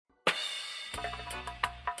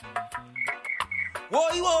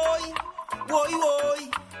Woy, woy, woy, woy,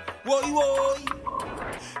 woy, woy.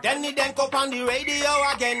 Then the dent up on the radio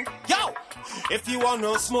again. Yo, if you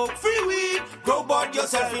wanna smoke free weed, grow bud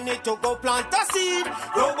yourself. You need to go plant a seed.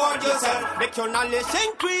 Grow bud yourself. Make your knowledge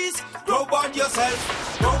increase. Grow bud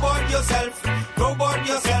yourself. Grow bud yourself. Grow bud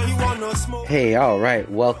yourself. You wanna smoke. Hey, all right.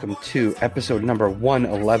 Welcome to episode number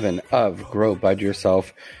 111 of Grow Bud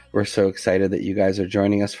Yourself. We're so excited that you guys are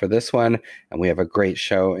joining us for this one, and we have a great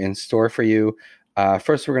show in store for you.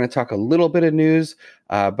 First, we're going to talk a little bit of news,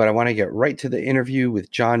 but I want to get right to the interview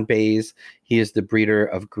with John Bays. He is the breeder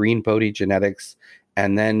of Green Bodie Genetics.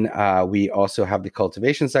 And then we also have the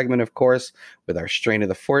cultivation segment, of course, with our strain of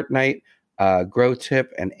the fortnight, grow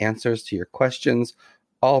tip, and answers to your questions,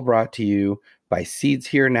 all brought to you by Seeds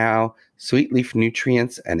Here Now, Sweet Leaf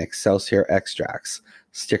Nutrients, and Excelsior Extracts.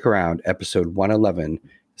 Stick around. Episode 111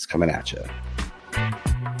 is coming at you.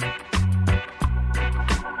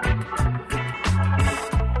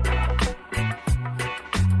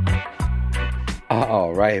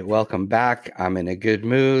 All right, welcome back. I'm in a good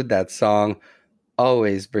mood. That song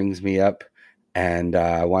always brings me up. And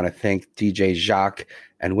I want to thank DJ Jacques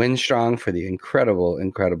and Windstrong for the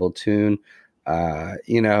incredible tune. I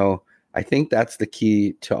think that's the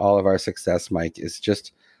key to all of our success, Mike, is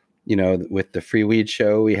just, with the Free Weed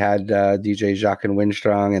Show, we had DJ Jacques and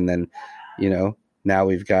Windstrong. And then, now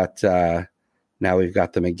we've got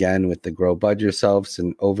them again with the Grow Bud Yourselves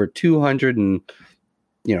and over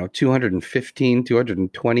 215,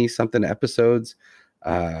 220 something episodes.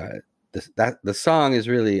 The song is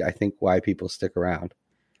really, I think, why people stick around.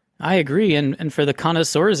 I agree. And for the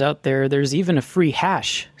connoisseurs out there, there's even a free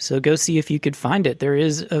hash. So go see if you could find it. There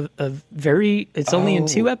is it's only in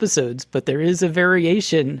 2 episodes, but there is a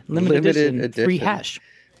variation, limited edition free hash.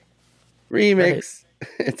 Remix. Right.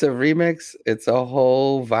 It's a remix. It's a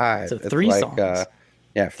whole vibe. It's 3 songs.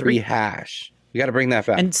 Free hash. We got to bring that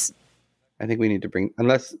back. And I think we need to bring,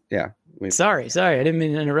 Sorry, I didn't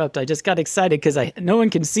mean to interrupt. I just got excited because no one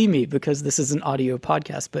can see me because this is an audio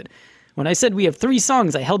podcast. But when I said we have 3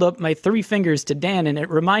 songs, I held up my 3 fingers to Dan, and it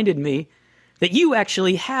reminded me that you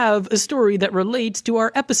actually have a story that relates to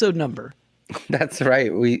our episode number. That's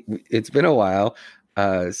right. It's been a while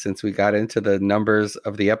since we got into the numbers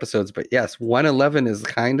of the episodes, but yes, 111 is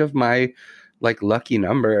kind of my lucky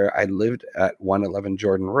number. I lived at 111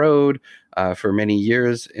 Jordan Road for many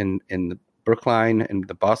years in the Brookline in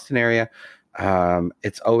the Boston area.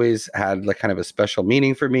 It's always had kind of a special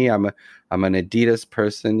meaning for me. I'm an Adidas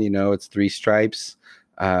person, it's 3 stripes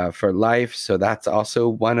for life. So that's also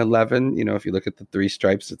 111. If you look at the 3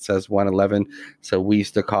 stripes, it says 111. So we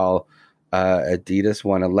used to call Adidas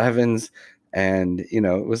 111s, and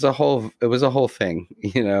it was a whole thing.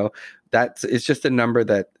 It's just a number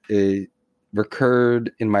that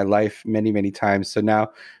recurred in my life many times. So now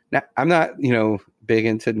I'm not big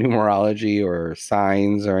into numerology or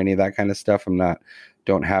signs or any of that kind of stuff.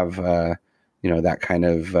 Don't have that kind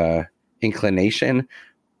of inclination,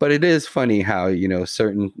 but it is funny how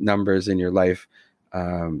certain numbers in your life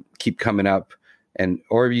keep coming up,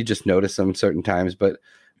 or you just notice them certain times. But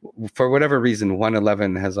for whatever reason,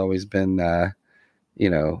 111 has always been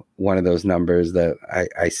one of those numbers that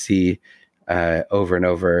I see over and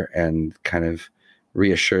over, and kind of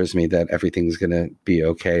reassures me that everything's going to be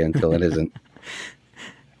okay until it isn't.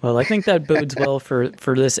 Well, I think that bodes well for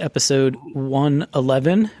this episode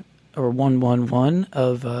 111 or 111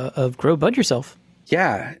 of Grow Bud Yourself.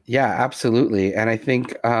 Yeah, absolutely. And I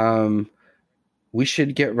think we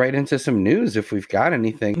should get right into some news if we've got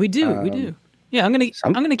anything. We do. Yeah, I'm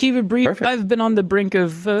gonna keep it brief. Perfect. I've been on the brink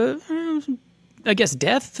of, I guess,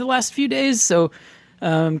 death the last few days. So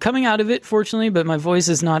coming out of it, fortunately, but my voice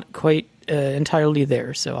is not quite entirely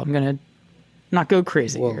there. So I'm gonna not go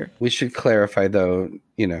crazy here. We should clarify, though.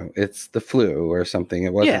 It's the flu or something.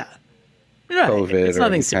 It wasn't COVID it's or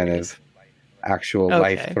any serious. Kind of actual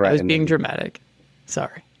life-threatening. I was being dramatic.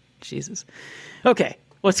 Sorry. Jesus. Okay,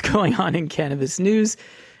 what's going on in cannabis news?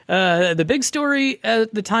 The big story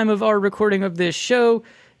at the time of our recording of this show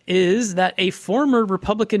is that a former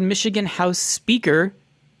Republican Michigan House Speaker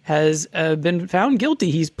has been found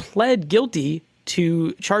guilty. He's pled guilty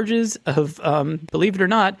to charges of, believe it or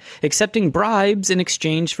not, accepting bribes in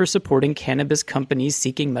exchange for supporting cannabis companies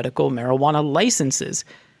seeking medical marijuana licenses.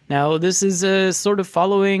 Now, this is sort of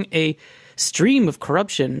following a stream of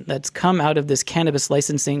corruption that's come out of this cannabis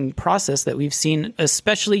licensing process that we've seen,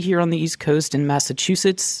 especially here on the East Coast in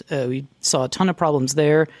Massachusetts. We saw a ton of problems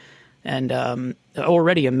there. And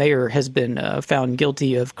already a mayor has been found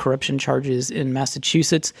guilty of corruption charges in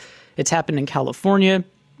Massachusetts. It's happened in California,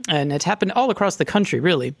 and it's happened all across the country,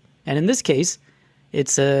 really. And in this case,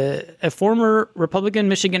 it's a former Republican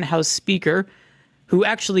Michigan House Speaker who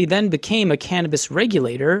actually then became a cannabis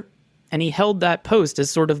regulator, and he held that post as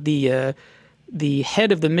sort of the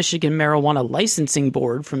head of the Michigan Marijuana Licensing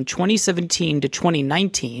Board from 2017 to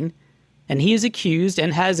 2019, and he is accused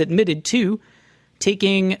and has admitted to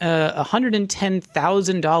taking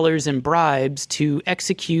 $110,000 in bribes to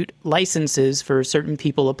execute licenses for certain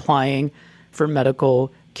people applying for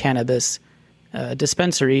medical cannabis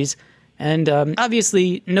dispensaries. And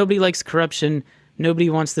obviously, nobody likes corruption. Nobody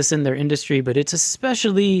wants this in their industry, but it's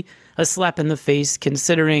especially a slap in the face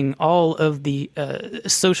considering all of the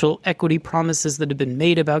social equity promises that have been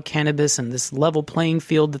made about cannabis and this level playing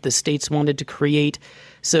field that the states wanted to create.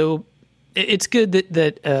 So it's good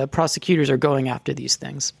that prosecutors are going after these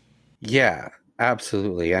things. Yeah,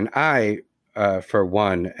 absolutely. And I, for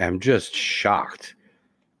one, am just shocked,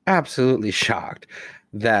 absolutely shocked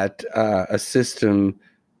that a system,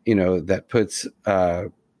 that puts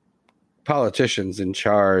politicians in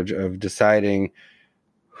charge of deciding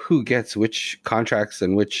who gets which contracts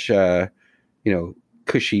and which,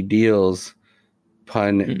 cushy deals,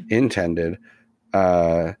 pun intended,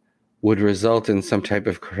 would result in some type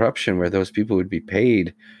of corruption where those people would be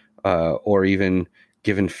paid or even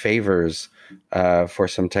given favors for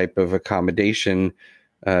some type of accommodation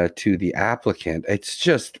to the applicant. It's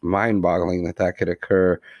just mind-boggling that could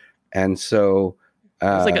occur. And so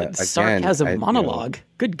it's like a sarcasm monologue.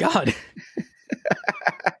 Good God.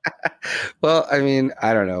 Well, I mean,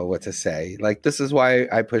 I don't know what to say. Like, this is why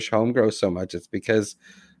I push home grow so much. It's because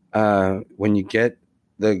when you get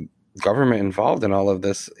the government involved in all of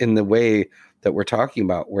this in the way that we're talking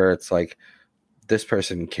about, where it's like this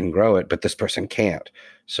person can grow it, but this person can't.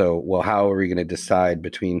 So, well, how are we going to decide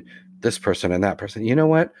between this person and that person? You know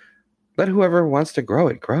what? Let whoever wants to grow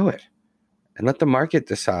it, and let the market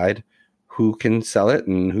decide who can sell it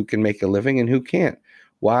and who can make a living and who can't.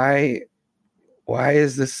 Why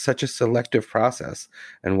is this such a selective process?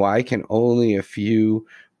 And why can only a few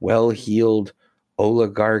well-heeled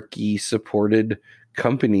oligarchy-supported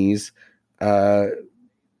companies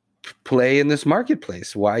play in this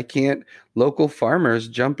marketplace? Why can't local farmers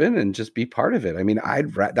jump in and just be part of it? I mean,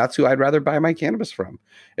 that's who I'd rather buy my cannabis from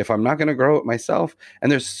if I'm not going to grow it myself. And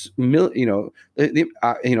there's,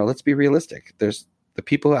 let's be realistic. There's the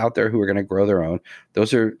people out there who are going to grow their own.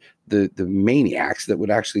 Those are the maniacs that would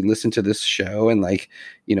actually listen to this show and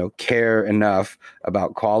care enough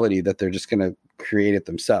about quality that they're just going to create it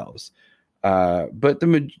themselves. But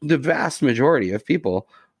the vast majority of people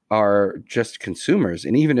are just consumers.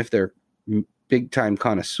 And even if they're big time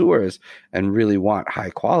connoisseurs and really want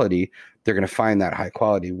high quality, they're going to find that high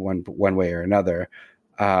quality one way or another.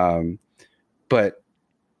 But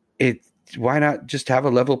why not just have a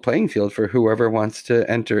level playing field for whoever wants to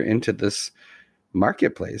enter into this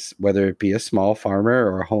marketplace, whether it be a small farmer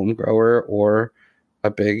or a home grower or a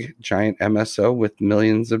big giant MSO with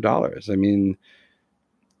millions of dollars? I mean,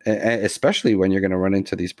 especially when you're going to run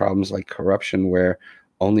into these problems like corruption, where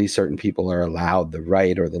only certain people are allowed the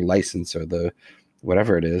right or the license or the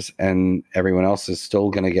whatever it is, and everyone else is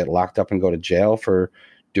still going to get locked up and go to jail for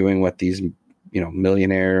doing what these,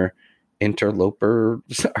 millionaire interlopers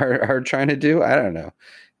are trying to do. I don't know.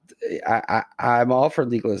 I'm all for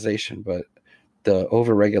legalization, but the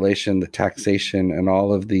overregulation, the taxation, and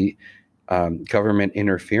all of the government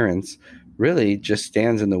interference really just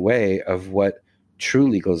stands in the way of what true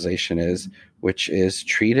legalization is, which is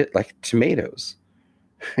treat it like tomatoes.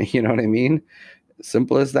 You know what I mean?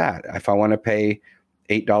 Simple as that. If I want to pay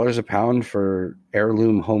 $8 a pound for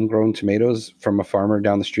heirloom homegrown tomatoes from a farmer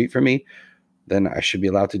down the street from me, then I should be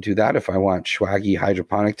allowed to do that. If I want swaggy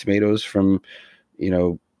hydroponic tomatoes from,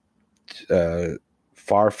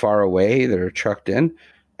 far, far away that are trucked in,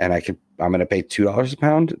 and I'm going to pay $2 a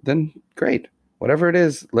pound, then great. Whatever it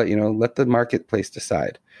is, let the marketplace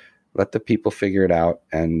decide. Let the people figure it out,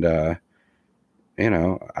 and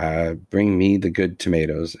bring me the good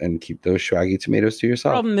tomatoes and keep those swaggy tomatoes to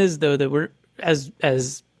yourself. The problem is, though, that we're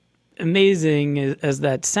as amazing as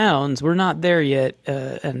that sounds, we're not there yet,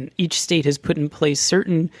 and each state has put in place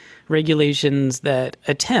certain regulations that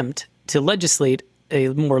attempt to legislate a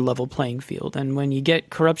more level playing field. And when you get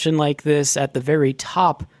corruption like this at the very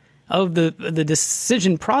top of the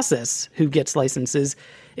decision process, who gets licenses,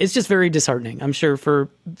 it's just very disheartening. I'm sure for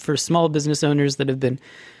small business owners that have been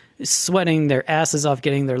sweating their asses off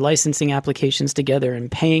getting their licensing applications together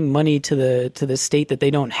and paying money to the state that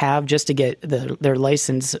they don't have just to get their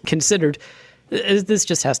license considered, this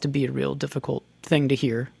just has to be a real difficult thing to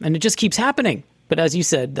hear. And it just keeps happening. But as you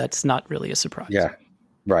said, that's not really a surprise. Yeah,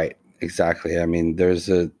 right. Exactly. I mean, there's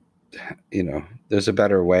a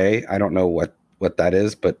better way. I don't know what that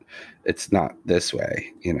is, but it's not this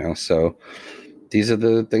way, so these are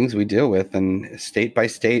the things we deal with. And state by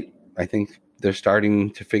state, I think they're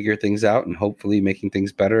starting to figure things out and hopefully making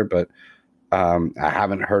things better. But I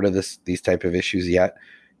haven't heard of these type of issues yet.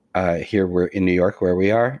 Here we're in New York where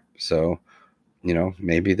we are. So,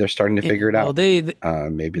 maybe they're starting to figure it out. Maybe,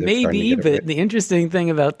 but the interesting thing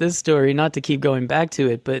about this story, not to keep going back to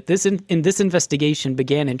it, but this investigation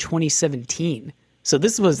began in 2017. So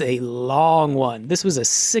this was a long one. This was a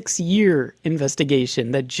 6-year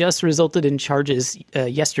investigation that just resulted in charges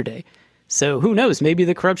yesterday. So who knows? Maybe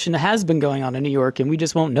the corruption has been going on in New York and we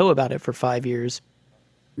just won't know about it for 5 years.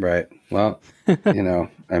 Right. Well,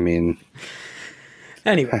 I mean.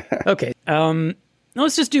 Anyway, okay.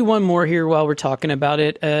 Let's just do one more here while we're talking about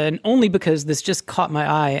it, and only because this just caught my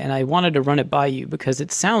eye and I wanted to run it by you because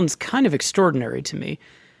it sounds kind of extraordinary to me.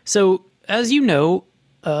 So, as you know,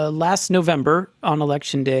 last November on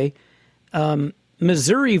Election Day,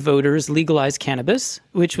 Missouri voters legalized cannabis,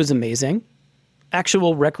 which was amazing,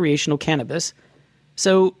 actual recreational cannabis.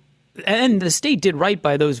 So, and the state did right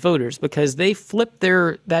by those voters because they flipped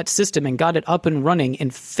that system and got it up and running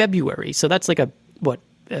in February. So that's like a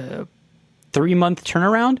 3-month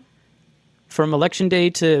turnaround from Election Day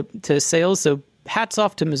to sales. So hats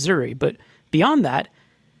off to Missouri. But beyond that,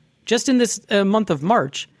 just in this month of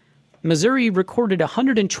March, Missouri recorded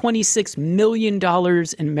 $126 million in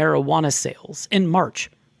marijuana sales in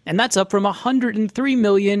March. And that's up from $103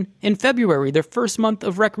 million in February, their first month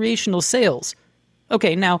of recreational sales.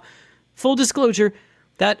 Okay, now, full disclosure,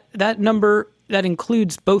 that number, that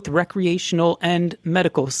includes both recreational and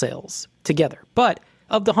medical sales together. But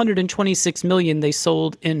of the $126 million they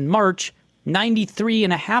sold in March,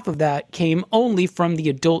 93.5 of that came only from the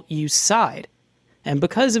adult use side. And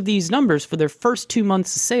because of these numbers, for their first 2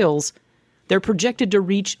 months of sales, they're projected to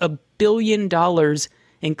reach $1 billion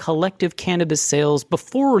in collective cannabis sales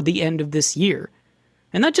before the end of this year.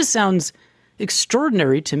 And that just sounds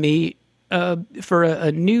extraordinary to me for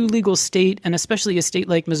a new legal state, and especially a state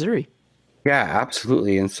like Missouri. Yeah,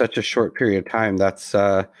 absolutely. In such a short period of time, that's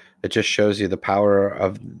it just shows you the power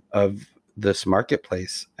of this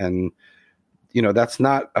marketplace. And, that's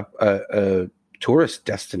not a tourist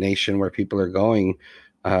destination where people are going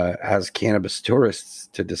as cannabis tourists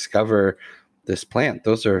to discover this plant.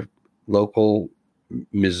 Those are local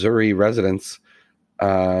Missouri residents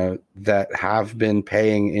that have been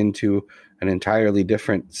paying into an entirely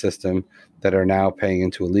different system that are now paying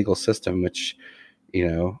into a legal system, which,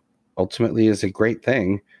 ultimately is a great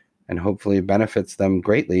thing and hopefully benefits them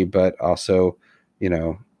greatly. But also,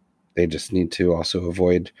 they just need to also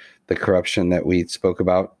avoid the corruption that we spoke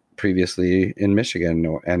about previously in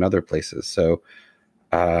Michigan and other places. So,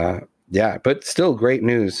 but still great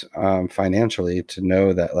news financially to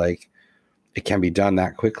know that it can be done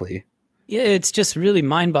that quickly. Yeah, it's just really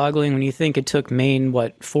mind-boggling when you think it took Maine,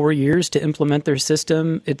 4 years to implement their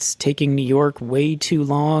system. It's taking New York way too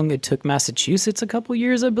long. It took Massachusetts a couple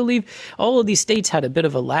years, I believe. All of these states had a bit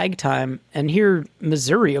of a lag time. And here,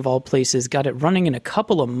 Missouri, of all places, got it running in a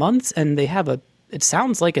couple of months. And they have it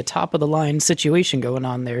sounds like a top-of-the-line situation going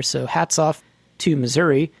on there. So hats off to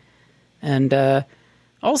Missouri. And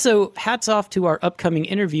also, hats off to our upcoming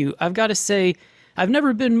interview. I've got to say, I've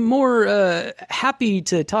never been more happy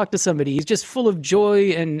to talk to somebody. He's just full of joy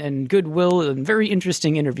and goodwill, and very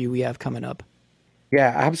interesting interview we have coming up.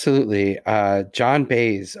 Yeah, absolutely. John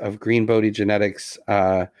Bays of Green Bodhi Genetics.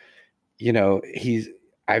 I've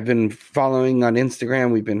been following on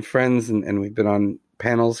Instagram. We've been friends and we've been on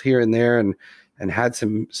panels here and there and had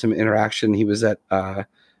some interaction. He was at the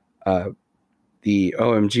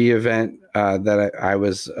OMG event that I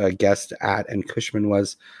was a guest at, and Cushman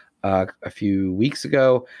was a few weeks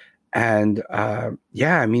ago. And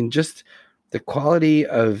just the quality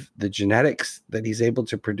of the genetics that he's able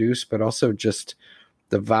to produce, but also just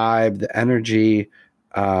the vibe, the energy,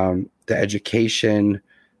 the education,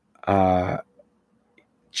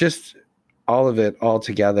 just all of it all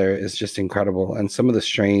together is just incredible. And some of the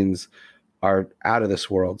strains are out of this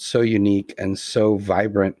world, so unique and so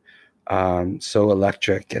vibrant, so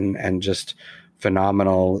electric and just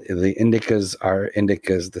phenomenal. The indicas are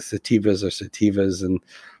indicas, the sativas are sativas, and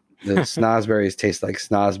the snozberries taste like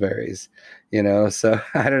snozberries, so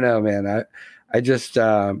I don't know, man. I just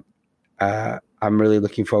I'm really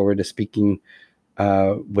looking forward to speaking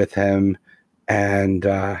with him and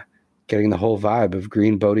getting the whole vibe of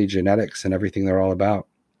Green Bodhi Genetics and everything they're all about.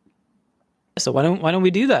 So why don't we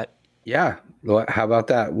do that? Yeah, how about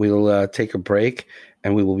that? We'll take a break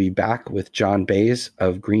and we will be back with John Bays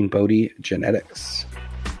of Green Bodhi Genetics.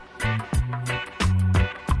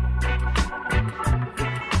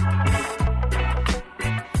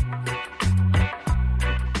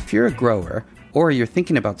 If you're a grower or you're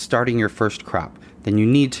thinking about starting your first crop, then you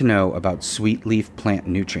need to know about Sweet Leaf Plant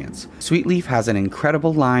Nutrients. Sweet Leaf has an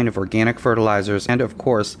incredible line of organic fertilizers and, of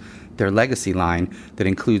course, their legacy line that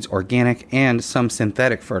includes organic and some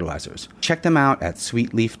synthetic fertilizers. Check them out at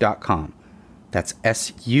sweetleaf.com. That's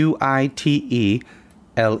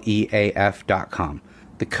SUITELEAF.com.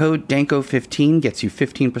 The code DANKO15 gets you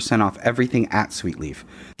 15% off everything at Sweet Leaf.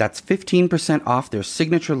 That's 15% off their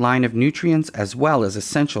signature line of nutrients as well as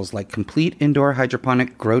essentials like complete indoor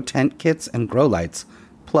hydroponic grow tent kits and grow lights,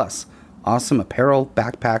 plus awesome apparel,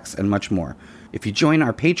 backpacks, and much more. If you join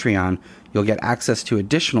our Patreon, you'll get access to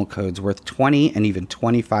additional codes worth 20 and even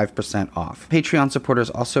 25% off. Patreon supporters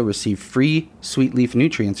also receive free Sweet Leaf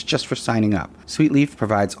nutrients just for signing up. Sweet Leaf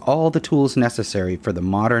provides all the tools necessary for the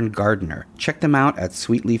modern gardener. Check them out at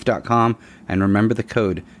sweetleaf.com and remember the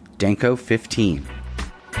code DANKO15.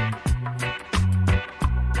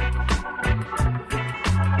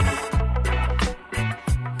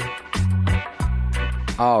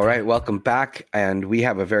 All right, welcome back. And we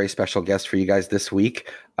have a very special guest for you guys this week.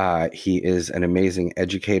 He is an amazing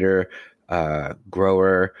educator,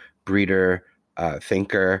 grower, breeder,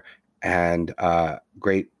 thinker, and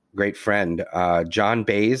great friend. John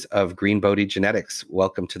Bays of Green Bodie Genetics.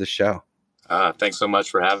 Welcome to the show. Thanks so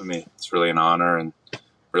much for having me. It's really an honor and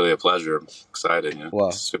really a pleasure. I'm excited. Well,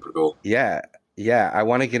 it's super cool. Yeah. I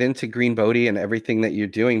want to get into Green Bodie and everything that you're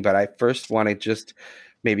doing, but I first want to just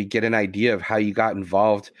maybe get an idea of how you got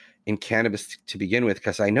involved in cannabis to begin with,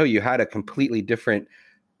 because I know you had a completely different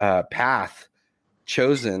path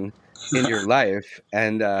chosen in your life,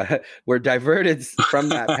 and were diverted from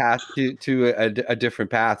that path to a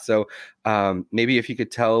different path. So maybe if you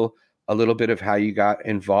could tell a little bit of how you got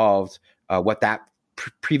involved, what that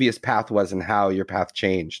previous path was and how your path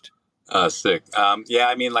changed. Sick. Yeah,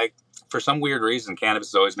 I mean, like, for some weird reason, cannabis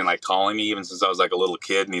has always been like calling me, even since I was like a little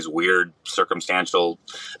kid, and these weird circumstantial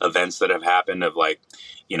events that have happened of like,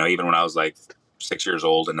 even when I was like 6 years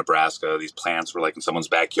old in Nebraska, these plants were like in someone's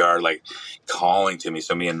backyard, like calling to me.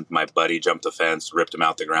 So me and my buddy jumped the fence, ripped them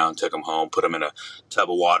out the ground, took them home, put them in a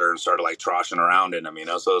tub of water and started like troshing around in them,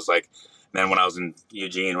 So it's like, then when I was in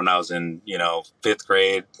Eugene, when I was in, 5th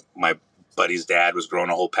grade, my buddy's dad was growing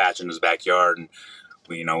a whole patch in his backyard, and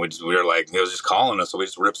we were like, he was just calling us, so we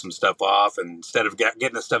just ripped some stuff off, and instead of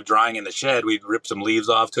getting the stuff drying in the shed, we ripped some leaves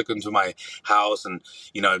off, took them to my house, and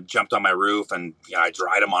jumped on my roof, and I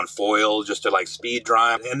dried them on foil just to like speed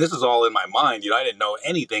dry them. And this is all in my mind. I didn't know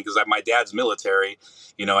anything because my dad's military.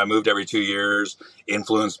 I moved every 2 years,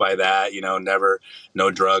 influenced by that.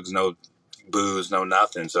 No drugs, no booze, no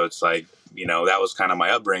nothing. So it's like, that was kind of my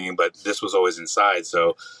upbringing, but this was always inside.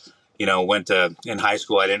 So went to, in high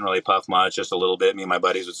school, I didn't really puff much, just a little bit. Me and my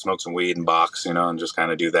buddies would smoke some weed and box, and just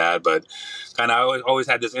kind of do that. But kind of always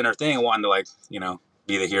had this inner thing, wanting to like,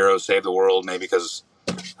 be the hero, save the world, maybe because,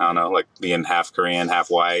 I don't know, like being half Korean, half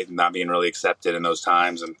white, and not being really accepted in those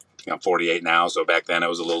times. And I'm 48 now, so back then it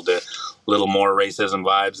was a little more racism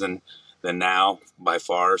vibes than now by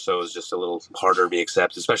far. So it was just a little harder to be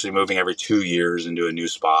accepted, especially moving every 2 years into a new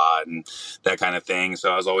spot and that kind of thing.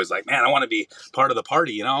 So I was always like, man, I want to be part of the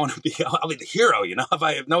party. I'll be the hero,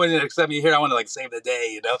 if no one didn't accept me here, I want to like save the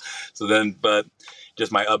day, So then, but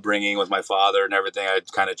just my upbringing with my father and everything, I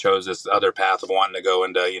kind of chose this other path of wanting to go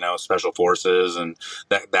into, special forces and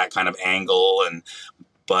that kind of angle.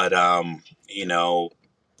 But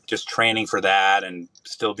just training for that and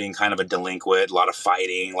still being kind of a delinquent, a lot of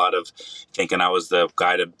fighting, a lot of thinking I was the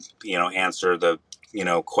guy to, answer the,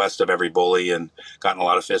 quest of every bully, and gotten a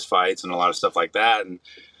lot of fist fights and a lot of stuff like that. And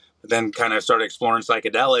then kind of started exploring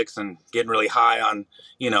psychedelics and getting really high on,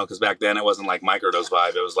 because back then it wasn't like microdose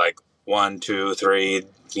vibe. It was like 1, 2, 3,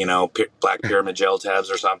 black pyramid gel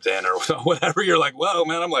tabs or something or whatever. You're like, whoa,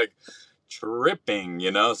 man, I'm like tripping,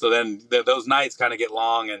 So then those nights kind of get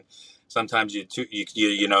long, and sometimes you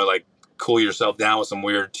like cool yourself down with some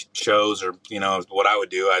weird shows, or what I would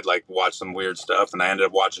do, I'd like watch some weird stuff, and I ended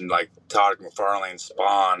up watching like Todd McFarlane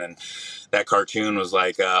Spawn, and that cartoon was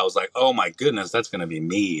like I was like, oh my goodness, that's gonna be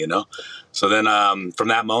me, So then from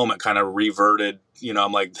that moment, kind of reverted.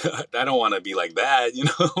 I'm like, I don't want to be like that,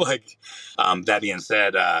 like, that being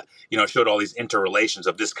said, it showed all these interrelations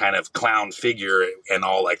of this kind of clown figure and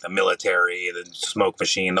all like the military, the smoke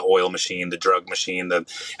machine, the oil machine, the drug machine, the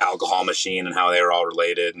alcohol machine, and how they were all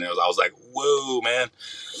related. And I was like, whoa, man,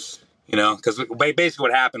 because basically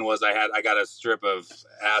what happened was I got a strip of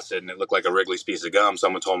acid and it looked like a Wrigley's piece of gum.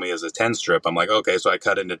 Someone told me it was a 10 strip. I'm like, okay. So I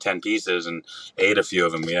cut it into 10 pieces and ate a few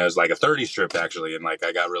of them. It was like a 30 strip actually. And like,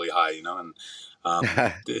 I got really high, and so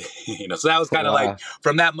that was kind of like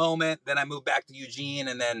from that moment. Then I moved back to Eugene,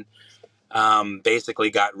 and then basically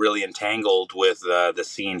got really entangled with the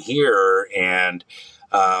scene here, and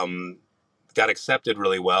got accepted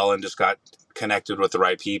really well and just got connected with the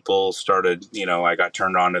right people. Started, I got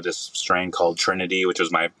turned on to this strain called Trinity, which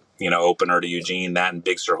was my, opener to Eugene, that and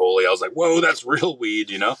Big Sur Holy. I was like, whoa, that's real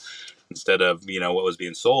weed, instead of, what was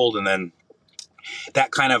being sold. And then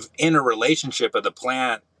that kind of interrelationship of the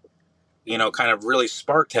plant, kind of really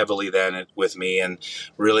sparked heavily then with me, and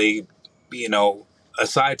really,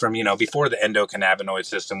 aside from, before the endocannabinoid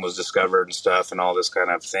system was discovered and stuff and all this kind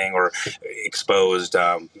of thing, or exposed,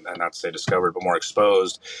 not to say discovered, but more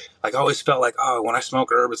exposed, like I always felt like, oh, when I smoke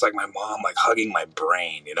herb, it's like my mom, like hugging my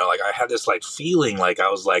brain, like I had this like feeling like I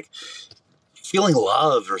was like feeling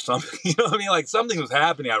loved or something, what I mean? Like something was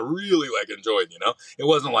happening I really like enjoyed, it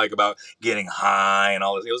wasn't like about getting high and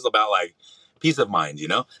all this. It was about like peace of mind,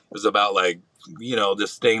 it was about like,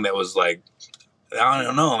 this thing that was like, I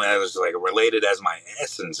don't know, man. It was like related as my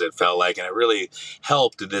essence, it felt like. And it really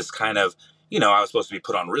helped this kind of, I was supposed to be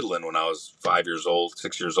put on Ritalin when I was 5 years old,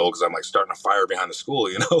 6 years old, because I'm like starting a fire behind the school,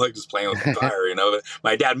 like just playing with the fire, But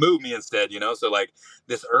my dad moved me instead, So like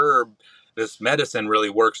this herb, this medicine really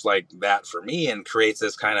works like that for me and creates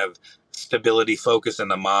this kind of stability, focus in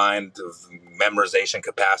the mind, memorization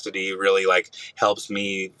capacity, really like helps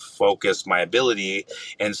me focus my ability.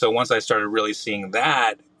 And so once I started really seeing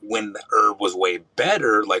that, when the herb was way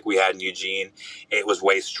better, like we had in Eugene, it was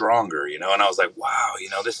way stronger, and I was like, wow,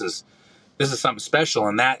 this is something special.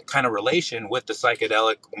 And that kind of relation with the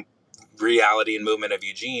psychedelic reality and movement of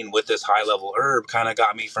Eugene with this high level herb kind of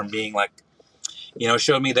got me from being like,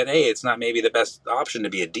 showed me that, hey, it's not maybe the best option to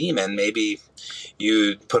be a demon. Maybe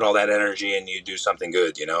you put all that energy and you do something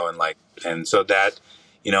good, and so that,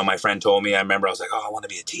 my friend told me, I remember I was like, oh, I want to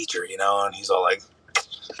be a teacher, and he's all like,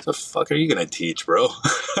 the fuck are you gonna teach, bro?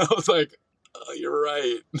 I was like, oh, you're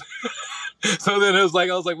right. So then I was like,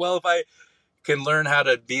 well, if I can learn how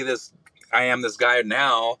to be this, I am this guy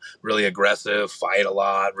now, really aggressive, fight a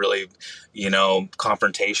lot, really,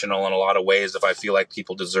 confrontational in a lot of ways. If I feel like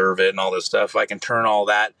people deserve it and all this stuff, if I can turn all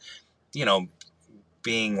that,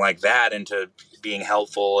 being like that into being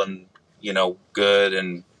helpful and, good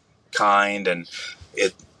and kind, and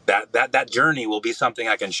that journey will be something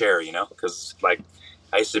I can share, because like,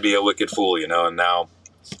 I used to be a wicked fool, and now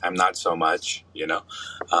I'm not so much,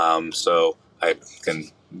 so I can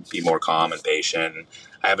be more calm and patient. And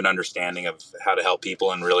I have an understanding of how to help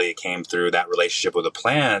people, and really it came through that relationship with the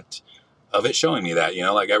plant of it showing me that,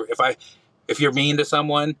 like if you're mean to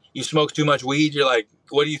someone, you smoke too much weed, you're like,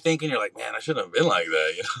 what are you thinking? You're like, man, I shouldn't have been like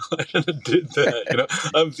that. I shouldn't have did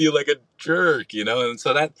that. I feel like a jerk, and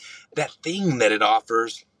so that thing that it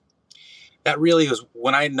offers, that really was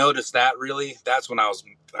when I noticed that, really, that's when I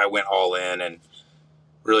went all in and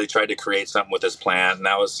really tried to create something with this plant. And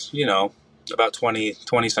that was, about 20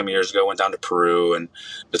 some years ago, went down to Peru and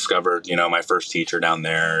discovered, my first teacher down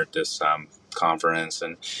there at this conference,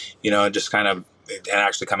 and, just kind of, and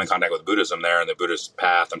actually come in contact with Buddhism there and the Buddhist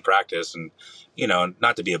path and practice. And,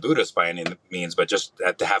 not to be a Buddhist by any means, but just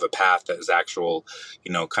to have a path that is actual,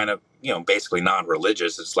 kind of, basically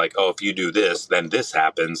non-religious. It's like, oh, if you do this, then this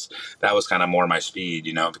happens. That was kind of more my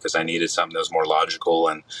speed, because I needed something that was more logical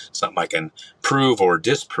and something I can prove or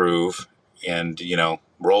disprove and,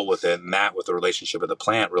 roll with it. And that with the relationship with the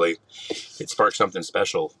plant, really, it sparked something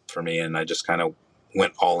special for me. And I just kind of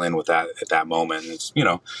went all in with that at that moment. And it's,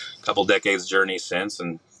 a couple decades journey since,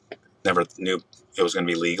 and never knew it was going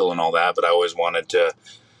to be legal and all that, but I always wanted to,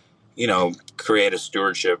 create a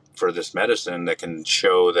stewardship for this medicine that can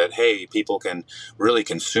show that, hey, people can really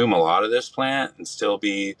consume a lot of this plant and still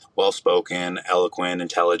be well-spoken, eloquent,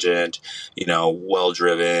 intelligent,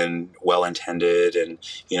 well-driven, well-intended, and,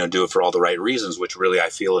 do it for all the right reasons, which really I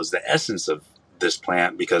feel is the essence of this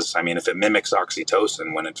plant. Because, I mean, if it mimics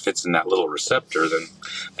oxytocin when it fits in that little receptor, then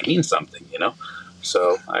it means something,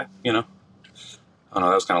 So I don't know,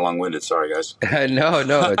 that was kind of long-winded. Sorry, guys.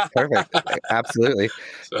 No, it's perfect. Absolutely.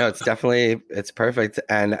 So. No, it's perfect.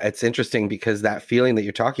 And it's interesting because that feeling that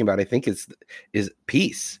you're talking about, I think is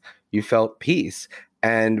peace. You felt peace.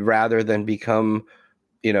 And rather than become,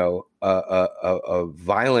 a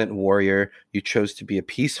violent warrior, you chose to be a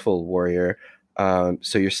peaceful warrior.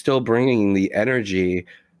 So you're still bringing the energy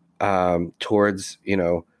towards,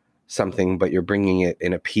 something, but you're bringing it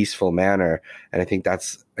in a peaceful manner. And I think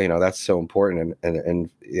that's so important. And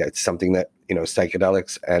yeah, it's something that,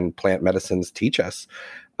 psychedelics and plant medicines teach us.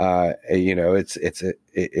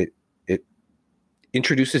 It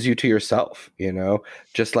introduces you to yourself,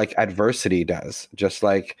 just like adversity does, just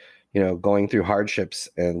like, going through hardships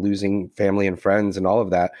and losing family and friends and all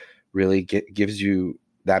of that really gives you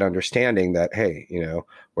that understanding that, hey,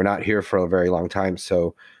 we're not here for a very long time.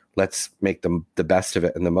 So let's make the best of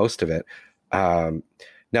it and the most of it.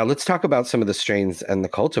 Now let's talk about some of the strains and the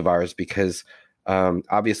cultivars, because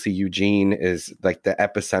obviously Eugene is like the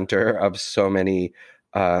epicenter of so many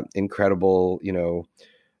incredible,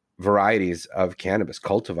 varieties of cannabis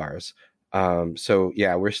cultivars. So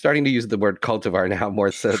yeah, we're starting to use the word cultivar now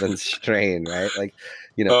more so than strain, right? Like,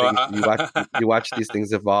 you watch these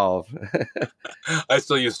things evolve. I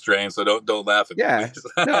still use strain, so don't laugh at me. Yeah,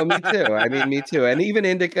 no, me too. I mean, me too. And even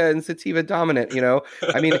indica and sativa dominant.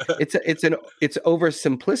 I mean, it's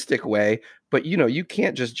oversimplistic way, but you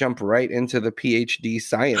can't just jump right into the PhD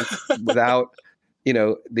science without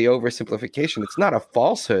the oversimplification. It's not a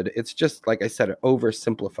falsehood. It's just, like I said,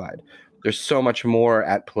 oversimplified. There's so much more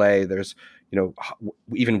at play. There's,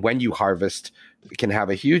 even when you harvest, it can have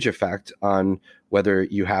a huge effect on whether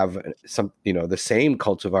you have some, the same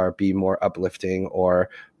cultivar be more uplifting or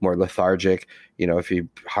more lethargic, if you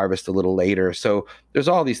harvest a little later. So there's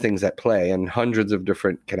all these things at play, and hundreds of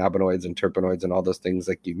different cannabinoids and terpenoids and all those things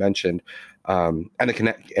like you mentioned, and the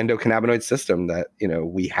endocannabinoid system that,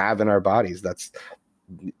 we have in our bodies. That's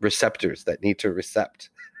receptors that need to recept.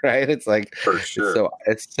 Right. It's like, for sure. So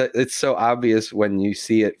it's so obvious when you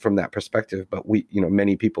see it from that perspective, but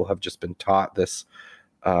many people have just been taught this,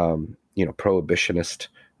 prohibitionist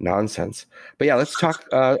nonsense. But yeah, let's talk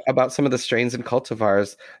about some of the strains and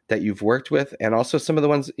cultivars that you've worked with, and also some of the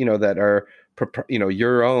ones, that are,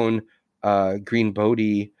 your own Green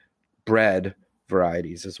Bodhi bred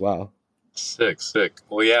varieties as well. Sick.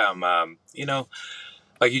 Well, yeah,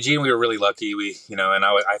 like Eugene, we were really lucky. And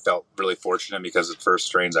I felt really fortunate because the first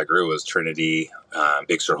strains I grew was Trinity,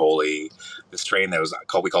 Big Sur Holy, the strain that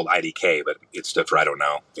we called IDK, but it stood for I don't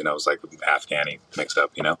know. It was like Afghani mixed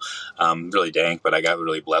up. Really dank, but I got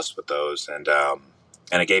really blessed with those, and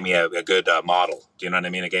it gave me a good model. Do you know what I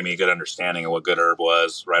mean? It gave me a good understanding of what good herb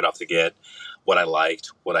was right off the get, what I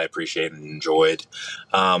liked, what I appreciated and enjoyed.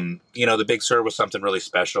 The Big Sur was something really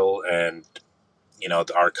special, and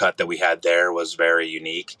our cut that we had there was very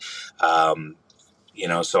unique.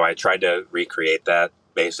 So I tried to recreate that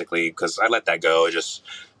basically because I let that go just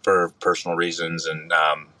for personal reasons. And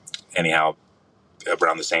anyhow,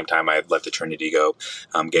 around the same time I let the Trinity go,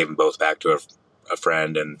 gave them both back to a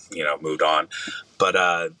friend and, moved on. But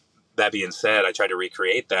that being said, I tried to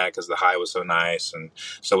recreate that because the high was so nice. And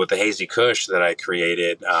so with the Hazy Kush that I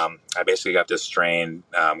created, I basically got this strain,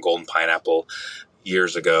 Golden Pineapple,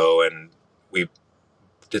 years ago, and we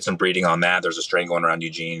did some breeding on that. There's a strain going around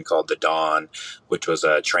Eugene called the Dawn, which was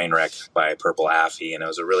a train wreck by Purple Affy, and it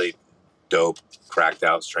was a really dope, cracked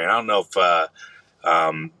out strain. I don't know if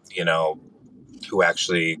who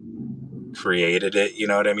actually created it, you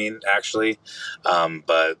know what I mean, actually,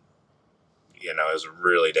 but it was a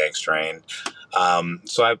really dang strain.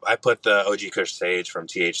 So I put the OG Kush Sage from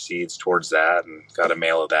TH Seeds towards that and got a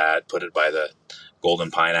male of that, put it by the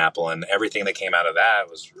Golden Pineapple, and everything that came out of that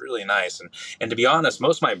was really nice. And to be honest,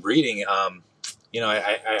 most of my breeding, I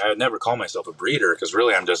would never call myself a breeder because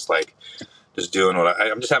really I'm just doing what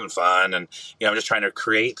I'm just having fun, and I'm just trying to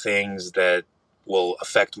create things that will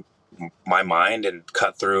affect my mind and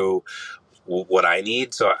cut through what I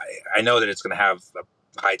need. So I know that it's going to have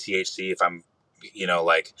a high THC if I'm,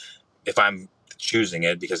 if I'm choosing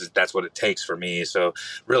it, because that's what it takes for me. So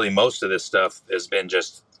really most of this stuff has been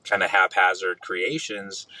just kind of haphazard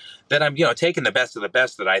creations that I'm, taking the best of the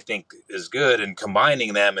best that I think is good and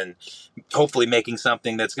combining them and hopefully making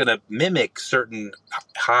something that's going to mimic certain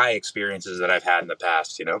high experiences that I've had in the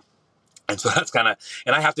past, And so that's kind of,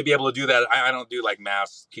 and I have to be able to do that. I don't do like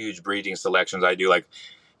mass huge breeding selections. I do like,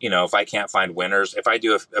 if I can't find winners, if I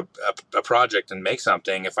do a project and make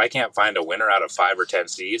something, if I can't find a winner out of 5 or 10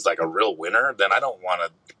 seeds, like a real winner, then I don't want to,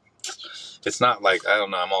 it's not like, I don't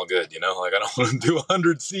know, I'm all good, like I don't want to do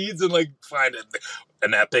 100 seeds and like find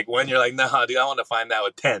an epic win. You're like, nah, dude, I want to find that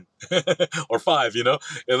with 10 or 5, and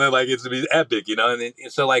then like it's to be epic, and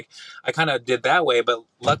so like I kind of did that way, but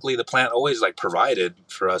luckily the plant always like provided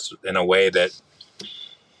for us in a way that,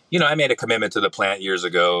 I made a commitment to the plant years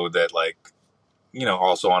ago that like,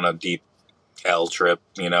 also on a deep L trip,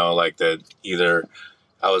 like that either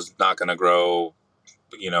I was not going to grow,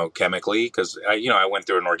 chemically, because I went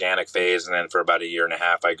through an organic phase, and then for about 1.5 years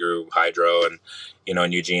I grew hydro, and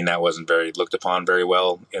in Eugene that wasn't very looked upon very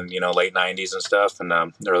well in late 90s and stuff, and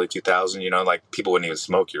early 2000, like people wouldn't even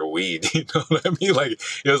smoke your weed, you know what I mean? Like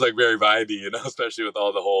it was like very vibey, especially with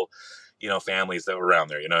all the whole families that were around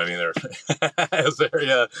there, what I mean?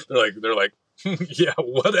 They're like yeah,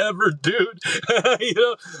 whatever, dude.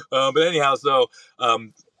 But anyhow, so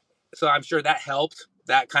I'm sure that helped.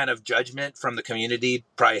 That kind of judgment from the community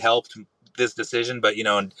probably helped this decision. But,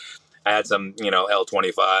 and I had some,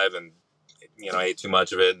 L25 and, I ate too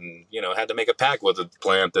much of it and, had to make a pact with a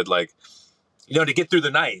plant that like, to get through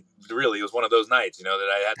the night. Really, it was one of those nights, that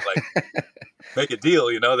I had to like make a deal,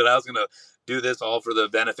 that I was going to do this all for the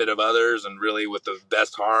benefit of others and really with the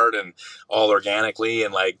best heart and all organically.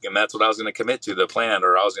 And that's what I was going to commit to, the plan,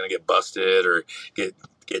 or I was going to get busted or get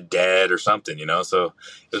dead or something, so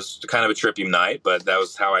it was kind of a trippy night, but that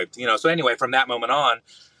was how so anyway, from that moment on,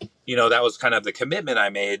 that was kind of the commitment I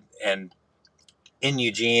made. And in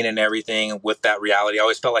Eugene and everything with that reality, I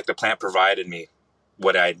always felt like the plant provided me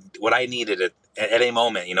what I needed at a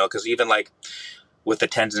moment, because even like with the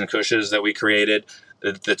Tenzin Kushes that we created,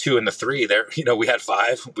 the 2 and the 3 there, we had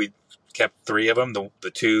 5, we kept 3 of them,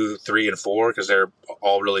 the 2, 3, and 4, because they're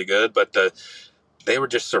all really good, but they were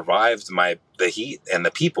just survived the heat and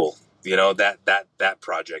the people, that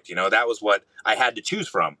project, that was what I had to choose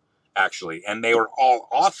from, actually. And they were all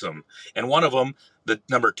awesome. And one of them, the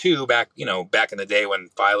number 2, back in the day when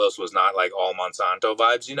Phylos was not like all Monsanto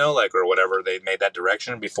vibes, or whatever, they made that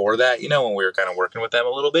direction before that, when we were kind of working with them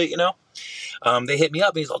a little bit, they hit me up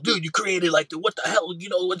and he's like, dude, you created what the hell,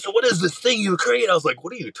 so what is this thing you created? I was like,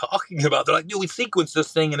 what are you talking about? They're like, dude, we sequenced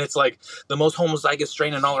this thing and it's like the most homozygous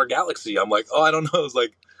strain in all our galaxy. I'm like, oh, I don't know. I was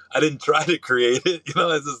like, I didn't try to create it,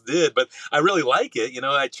 I just did, but I really like it.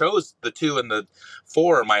 I chose the 2 and the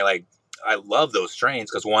 4, I love those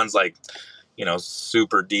strains because one's like,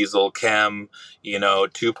 super diesel chem,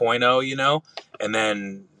 2.0, and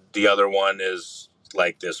then the other one is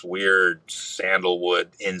like this weird sandalwood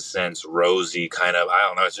incense rosy kind of, I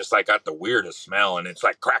don't know, it's just like got the weirdest smell, and it's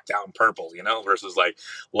like cracked out in purple, versus like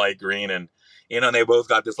light green, and they both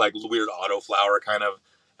got this like weird auto flower kind of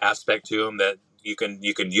aspect to them that you can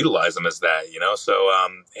utilize them as that, so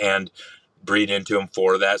and breed into them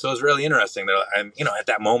for that. So it was really interesting that I'm, at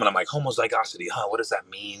that moment, I'm like, homozygosity, what does that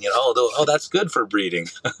mean? Oh, that's good for breeding.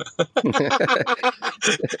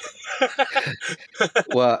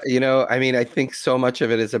 Well, I think so much of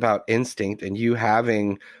it is about instinct, and you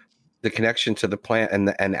having the connection to the plant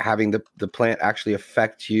and having the plant actually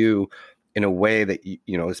affect you in a way that,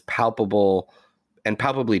 is palpable and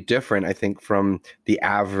palpably different, I think, from the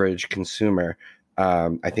average consumer.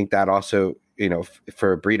 I think that also,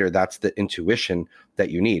 for a breeder, that's the intuition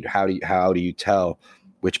that you need. How do you tell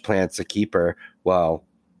which plant's a keeper? Well,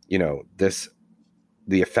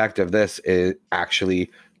 the effect of this is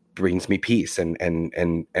actually brings me peace and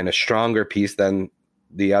a stronger peace than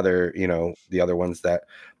the other ones that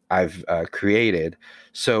I've created.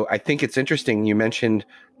 So I think it's interesting. You mentioned,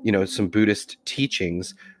 some Buddhist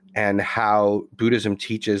teachings and how Buddhism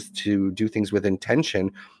teaches to do things with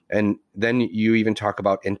intention. And then you even talk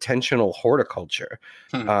about intentional horticulture.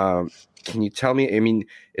 Can you tell me? I mean,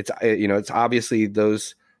 it's it's obviously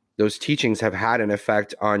those teachings have had an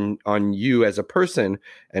effect on you as a person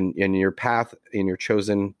and in your path, in your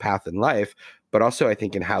chosen path in life, but also I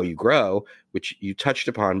think in how you grow, which you touched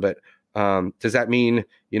upon. But does that mean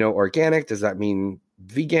organic? Does that mean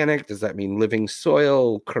veganic? Does that mean living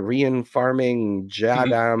soil, Korean farming,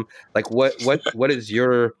 Jadam? Like what is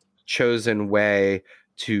your chosen way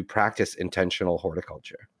to practice intentional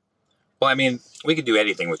horticulture? Well, I mean, we could do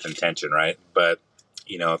anything with intention, right? But,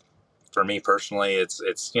 for me personally, it's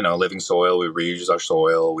living soil. We reuse our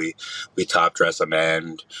soil. We top dress,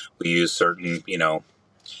 amend. We use certain,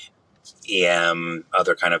 EM,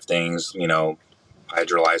 other kind of things,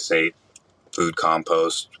 hydrolysate, food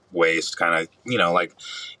compost, waste, kind of, like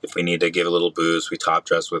if we need to give a little boost, we top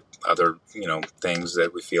dress with other, things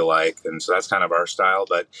that we feel like. And so that's kind of our style.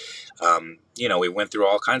 But, we went through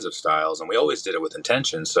all kinds of styles and we always did it with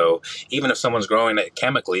intention. So even if someone's growing it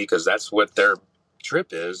chemically, because that's what their trip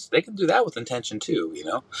is, they can do that with intention too.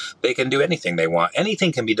 They can do anything they want.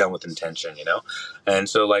 Anything can be done with intention, And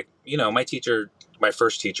so my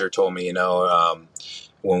first teacher told me,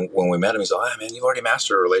 when we met him, he's like, oh, man, you've already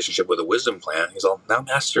mastered a relationship with a wisdom plant. He's all, now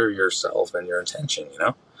master yourself and your intention,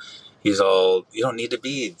 He's all, you don't need to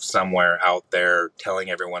be somewhere out there telling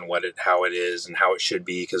everyone how it is and how it should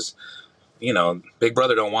be, because, Big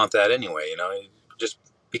Brother don't want that anyway, Just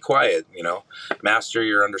be quiet, Master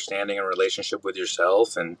your understanding and relationship with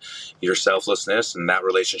yourself and your selflessness and that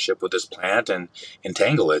relationship with this plant and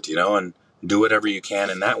entangle it, and do whatever you can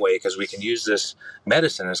in that way, because we can use this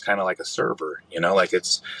medicine as kind of like a server, like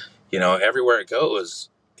it's, everywhere it goes,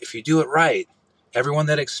 if you do it right, everyone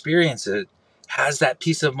that experiences it has that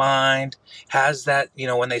peace of mind, has that,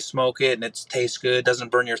 when they smoke it and it tastes good, doesn't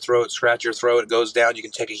burn your throat, scratch your throat, it goes down, you can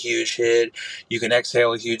take a huge hit, you can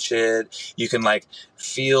exhale a huge hit, you can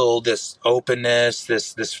feel this openness,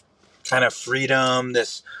 this kind of freedom,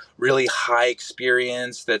 this really high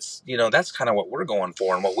experience. That's, that's kind of what we're going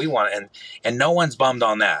for and what we want. And no one's bummed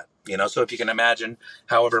on that. So if you can imagine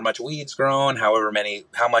however much weed's grown,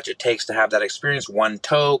 how much it takes to have that experience, one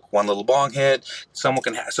toke, one little bong hit, someone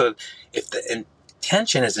can have. So if the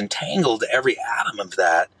intention is entangled every atom of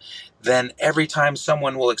that, then every time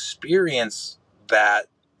someone will experience that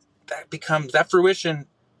fruition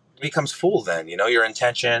becomes full. Then, your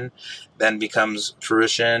intention then becomes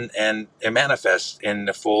fruition, and it manifests in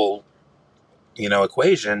the full,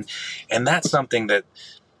 equation. And that's something that,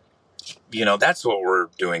 that's what we're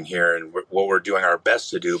doing here and what we're doing our best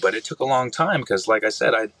to do. But it took a long time because, like I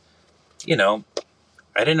said, I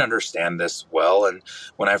didn't understand this well. And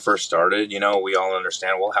when I first started, we all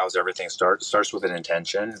understand, well, how's everything start? It starts with an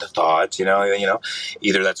intention, the thoughts,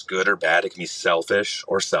 either that's good or bad. It can be selfish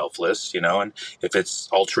or selfless, and if it's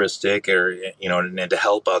altruistic or, and to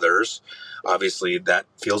help others, obviously that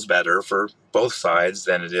feels better for both sides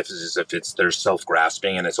than if there's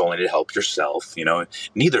self-grasping and it's only to help yourself.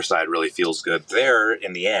 Neither side really feels good there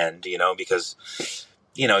in the end, because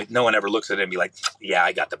no one ever looks at it and be like, yeah,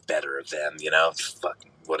 I got the better of them,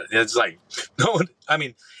 fucking what it's like. No one,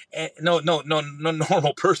 no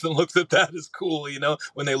normal person looks at that as cool,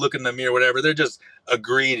 when they look in the mirror, whatever. They're just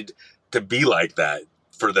agreed to be like that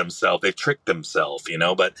for themselves. They've tricked themselves,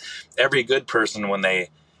 but every good person, when they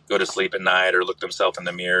go to sleep at night or look themselves in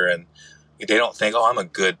the mirror, and they don't think, oh, I'm a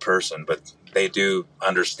good person, but they do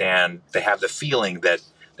understand, they have the feeling that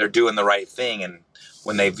they're doing the right thing. And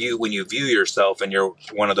when you view yourself and you're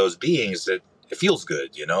one of those beings, that it feels good,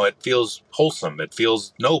 it feels wholesome, it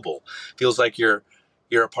feels noble, it feels like you're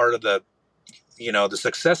a part of the, the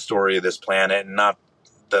success story of this planet and not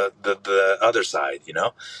the other side,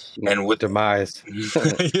 and with demise,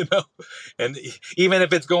 and even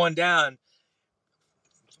if it's going down,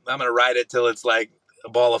 I'm going to ride it till it's like a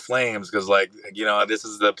ball of flames. Cause this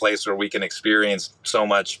is the place where we can experience so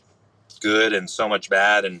much good and so much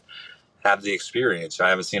bad and have the experience. I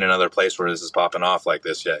haven't seen another place where this is popping off like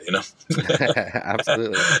this yet,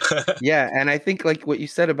 Absolutely. Yeah. And I think like what you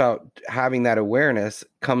said about having that awareness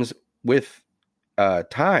comes with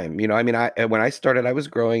time. When I started, I was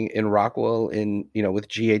growing in Rockwell with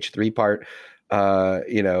GH3 part,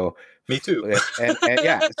 Me too. and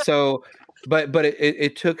yeah. So, but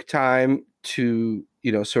it took time to,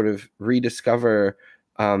 sort of rediscover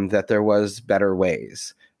that there was better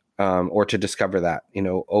ways. Or to discover that,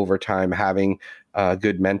 over time, having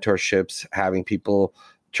good mentorships, having people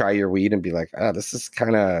try your weed and be like, oh, this is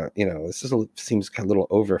kind of, seems a little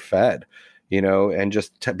overfed, and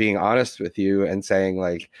just being honest with you and saying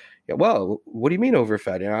like, yeah, well, what do you mean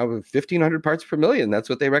overfed? 1,500 parts per million. That's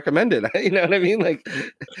what they recommended. You know what I mean? Like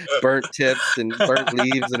burnt tips and burnt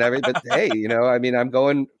leaves and everything. But hey, I'm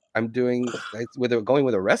going with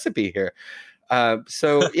a recipe here.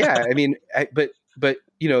 So yeah, but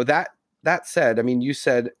that said, you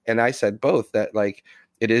said, and I said both, that like,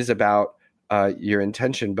 it is about your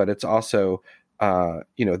intention, but it's also,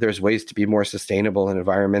 there's ways to be more sustainable and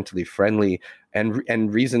environmentally friendly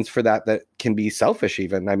and reasons for that can be selfish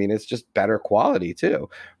even. It's just better quality too.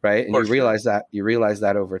 Right. And you realize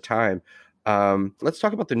that over time. Let's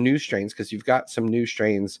talk about the new strains, because you've got some new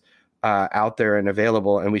strains out there and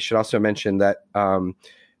available. And we should also mention that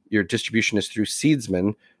your distribution is through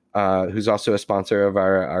Seedsman, who's also a sponsor of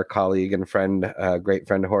our colleague and friend, great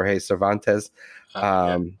friend Jorge Cervantes.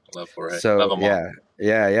 Love Jorge. So love him all.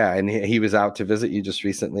 Yeah, and he was out to visit you just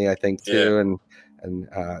recently, I think, too, and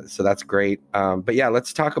so that's great. But yeah,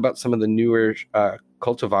 let's talk about some of the newer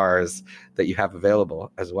cultivars that you have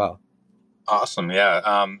available as well. Awesome,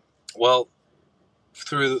 yeah. Well,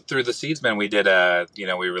 through the Seedsman, we did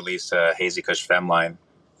we released a Hazy Kush Femline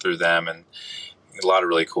through them, and a lot of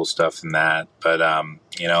really cool stuff in that. But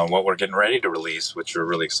what we're getting ready to release, which we're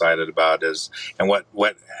really excited about, is and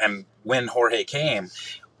when Jorge came,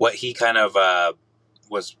 what he kind of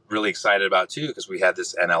was really excited about too, because we had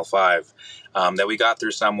this NL5 that we got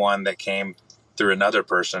through someone that came through another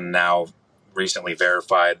person, now recently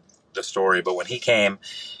verified the story. But when he came,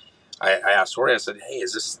 I asked Jorge, I said, hey,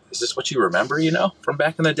 is this what you remember, from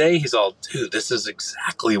back in the day? He's all, dude, this is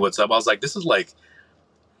exactly what's up. I was like, this is like,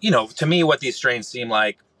 to me, what this strain seems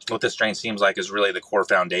like is really the core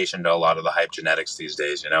foundation to a lot of the hype genetics these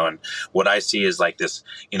days, and what I see is like this,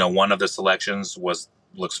 one of the selections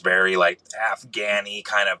looks very like Afghani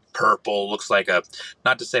kind of purple, looks like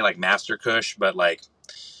not to say like Master Kush, but like,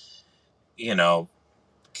 real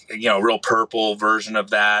purple version of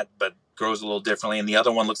that, but grows a little differently. And the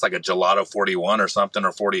other one looks like a Gelato 41 or something,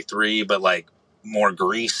 or 43, but like more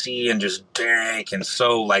greasy and just dank. And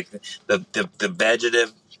so like the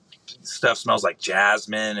vegetative stuff smells like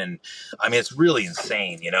jasmine, and it's really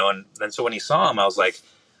insane, and so when he saw him, I was like,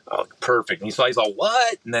 Oh, perfect. And he's all,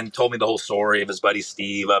 what? And then told me the whole story of his buddy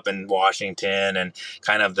Steve up in Washington, and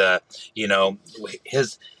kind of the,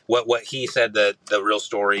 his, what he said that the real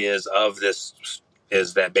story is of this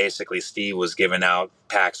is that basically Steve was giving out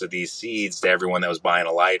packs of these seeds to everyone that was buying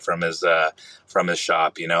a light from his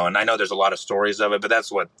shop, and I know there's a lot of stories of it, but that's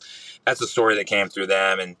the story that came through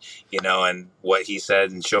them, and, and what he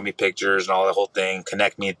said, and showed me pictures and all the whole thing,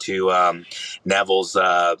 connect me to Neville's,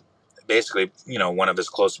 basically, one of his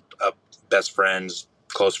close friends,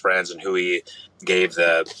 and who he gave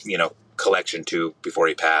the, collection to before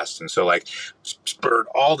he passed. And so, like, spurred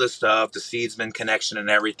all this stuff, the Seedsman connection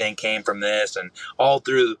and everything came from this, and all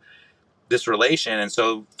through this relation. And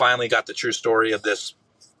so finally got the true story of this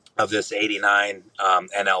 89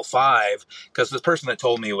 NL5, because this person that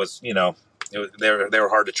told me was, they were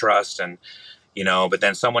hard to trust. And, but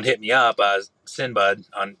then someone hit me up, Sinbud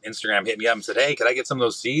on Instagram hit me up and said, hey, could I get some of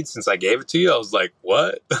those seeds since I gave it to you? I was like,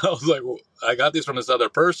 what? I was like, well, I got these from this other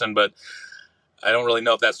person, but I don't really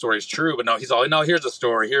know if that story is true. But no, he's all, no, here's a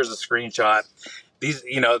story. Here's a screenshot. These,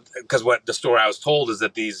 because what the story I was told is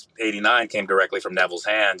that these 89 came directly from Neville's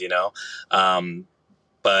hand,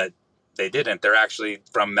 but they didn't. They're actually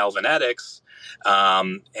from Melvinetics,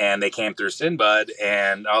 and they came through Sinbud.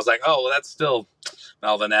 And I was like, oh, well, that's still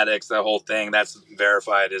Melvinetics, the whole thing. That's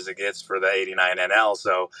verified as it gets for the 89 NL.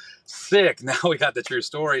 So sick. Now we got the true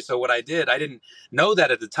story. So what I did, I didn't know that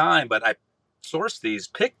at the time, but I sourced these,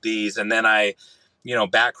 picked these, and then I,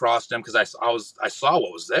 back crossed them because I saw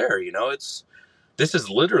what was there. This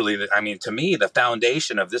is literally, to me, the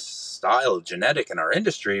foundation of this style of genetic in our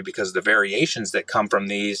industry, because the variations that come from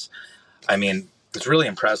these, it's really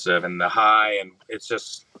impressive, and the high, and it's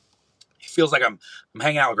just, it feels like I'm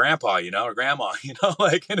hanging out with grandpa, or grandma,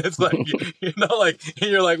 and it's like, and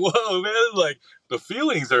you're like, whoa, man, like the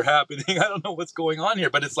feelings are happening. I don't know what's going on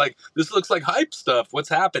here, but it's like, this looks like hype stuff. What's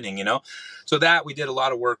happening, So that we did a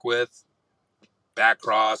lot of work with.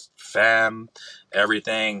 Backcross, Fem,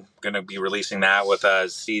 everything. Going to be releasing that with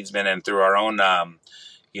Seedsman and through our own,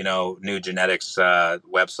 new genetics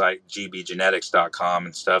website, gbgenetics.com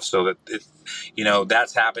and stuff. So that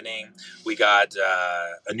that's happening. We got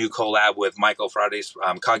a new collab with Michael Friday's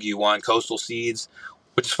Kagyu One Coastal Seeds,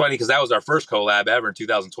 which is funny because that was our first collab ever in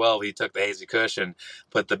 2012. He took the Hazy Kush and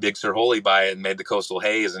put the Big Sur Holy by it and made the Coastal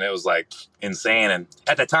Haze, and it was like insane. And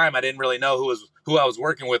at the time, I didn't really know who I was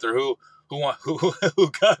working with, or who's who,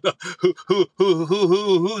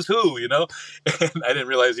 and I didn't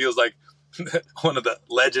realize he was like one of the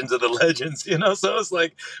legends of the legends, so it's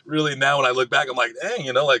like, really, now when I look back, I'm like,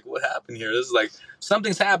 dang, like, what happened here? This is like,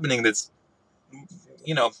 something's happening that's,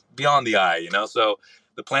 beyond the eye, so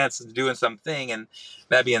the plant's doing something. And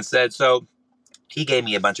that being said, so he gave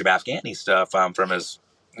me a bunch of Afghani stuff from his,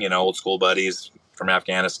 old school buddies from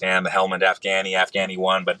Afghanistan, the Helmand Afghani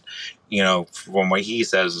 1, but, from what he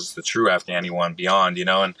says is the true Afghani 1 beyond,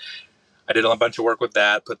 and I did a bunch of work with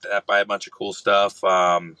that, put that by a bunch of cool stuff.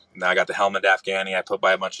 Now I got the Helmand Afghani, I put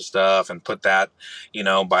by a bunch of stuff, and put that,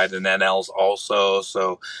 by the NLs also.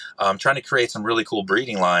 So I'm trying to create some really cool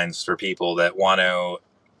breeding lines for people that want to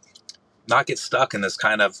not get stuck in this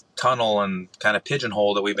kind of tunnel and kind of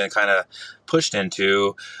pigeonhole that we've been kind of pushed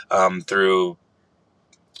into through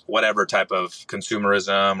whatever type of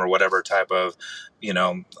consumerism or whatever type of,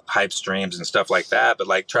 hype streams and stuff like that. But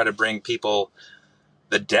like, try to bring people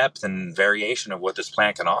the depth and variation of what this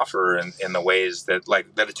plant can offer in the ways that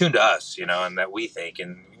attune to us, and that we think.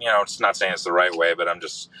 And, it's not saying it's the right way, but I'm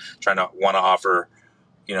just want to offer,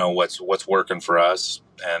 what's working for us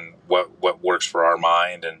and what works for our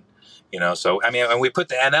mind. And, so, and we put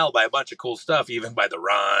the NL by a bunch of cool stuff, even by the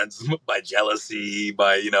Rons, by Jealousy,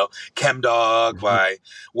 by, Chemdog, by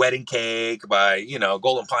Wedding Cake, by,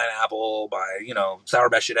 Golden Pineapple, by, Sour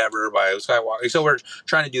Best Shit Ever, by Skywalker. So we're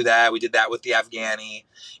trying to do that. We did that with the Afghani,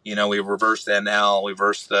 we reversed the NL, we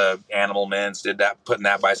reversed the Animal Mints, did that, putting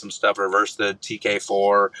that by some stuff, reversed the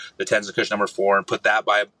TK4, the Tenzin Kush number 4, and put that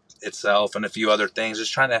by itself, and a few other things,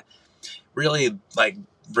 just trying to really like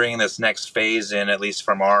bring this next phase in, at least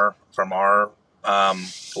from our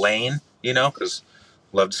lane, because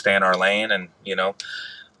love to stay in our lane and,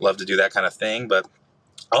 love to do that kind of thing. But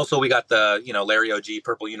also we got the, Larry OG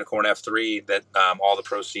Purple Unicorn F3 that all the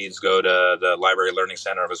proceeds go to the Library Learning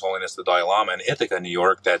Center of His Holiness the Dalai Lama in Ithaca, New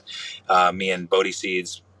York, that me and Bodhi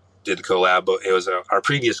Seeds did the collab. It was our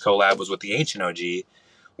previous collab was with the Ancient OG,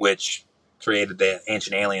 which created the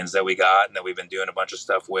Ancient Aliens that we got and that we've been doing a bunch of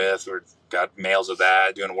stuff with. We've got males of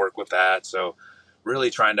that, doing work with that. So really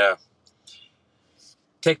trying to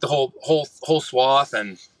take the whole swath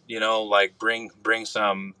and, bring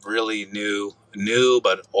some really new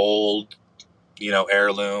but old,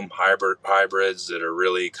 heirloom hybrids that are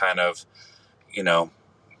really kind of,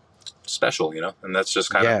 special, and that's just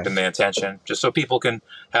kind of been the intention, just so people can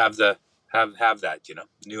have that,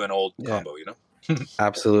 new and old combo,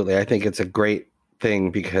 Absolutely. I think it's a great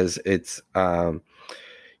thing because it's,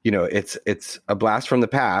 it's a blast from the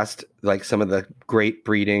past, like some of the great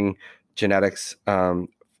breeding genetics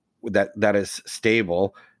that is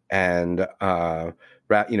stable and,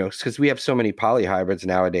 because we have so many polyhybrids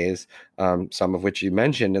nowadays, some of which you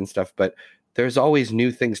mentioned and stuff, but there's always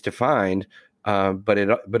new things to find. But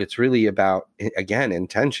it's really about, again,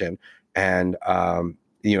 intention and,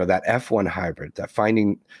 that F1 hybrid, that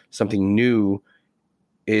finding something new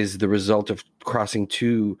is the result of crossing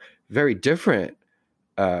two very different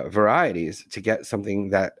varieties to get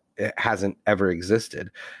something that hasn't ever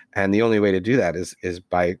existed. And the only way to do that is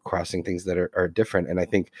by crossing things that are different. And I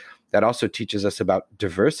think that also teaches us about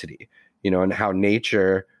diversity, and how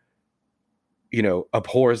nature,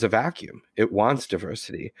 abhors a vacuum. It wants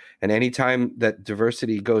diversity. And anytime that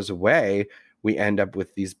diversity goes away, we end up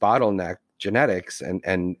with these bottleneck genetics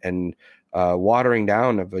and watering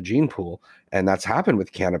down of a gene pool. And that's happened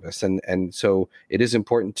with cannabis. And so it is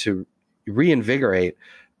important to reinvigorate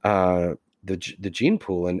the gene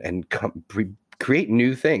pool and create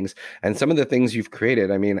new things. And some of the things you've created,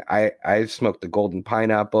 I mean, I've smoked the golden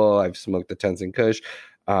pineapple, I've smoked the Tenzin Kush,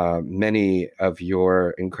 many of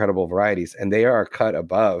your incredible varieties, and they are cut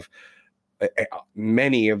above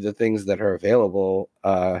many of the things that are available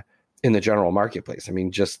in the general marketplace. I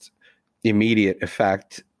mean, just immediate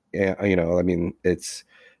effect. I mean, it's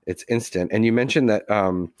instant. And you mentioned that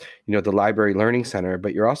the Library Learning Center,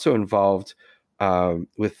 but you're also involved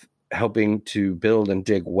with helping to build and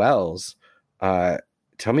dig wells.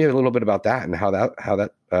 Tell me a little bit about that and how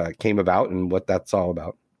that came about and what that's all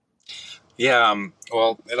about. Yeah,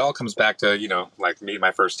 well, it all comes back to, like me,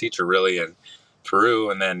 my first teacher really in Peru,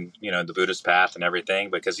 and then, the Buddhist path and everything,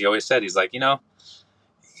 because he always said, he's like, you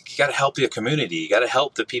got to help your community. You got to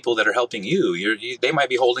help the people that are helping you. They might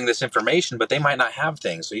be holding this information, but they might not have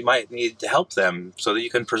things. So you might need to help them so that you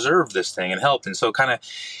can preserve this thing and help. And so kind of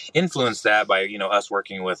influence that by, us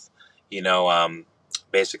working with,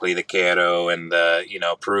 basically the Quero and the,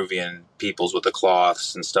 Peruvian peoples with the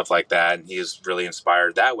cloths and stuff like that. And he was really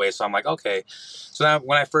inspired that way. So I'm like, okay. So now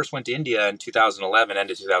when I first went to India in 2011,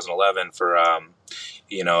 end of 2011 for, a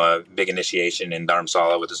big initiation in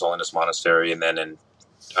Dharamsala with His Holiness Monastery. And then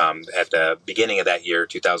at the beginning of that year,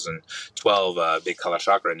 2012, big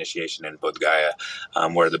Kalachakra initiation in Bodh Gaya,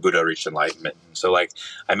 where the Buddha reached enlightenment. And so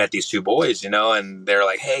I met these two boys, and they're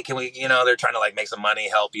like, hey, can we, they're trying to make some money,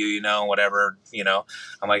 help you, whatever,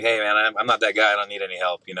 I'm like, hey man, I'm not that guy. I don't need any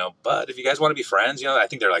help, but if you guys want to be friends, I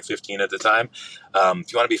think they're 15 at the time.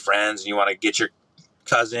 If you want to be friends and you want to get your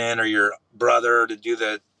cousin or your brother to do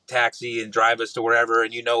the taxi and drive us to wherever,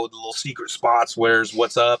 and the little secret spots where's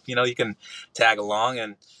what's up, you can tag along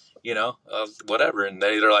and whatever. And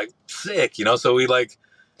they're like, sick, so we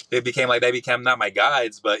they became not my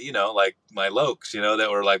guides, but my lokes,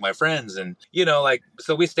 that were my friends. And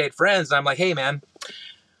so we stayed friends. And I'm like, hey man,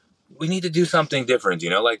 we need to do something different,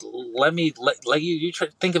 let you try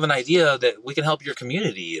to think of an idea that we can help your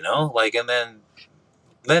community, and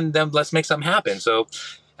then let's make something happen. So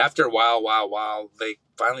after a while, they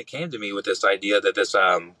finally came to me with this idea that this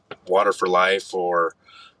Water for Life or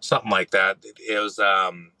something like that, it was,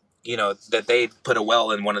 that they put a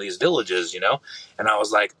well in one of these villages, and I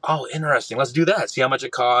was like, oh, interesting. Let's do that. See how much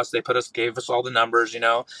it costs. They gave us all the numbers, and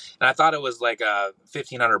I thought it was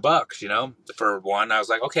 $1,500, for one. I was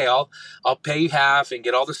like, okay, I'll pay you half and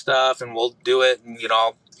get all the stuff and we'll do it. And,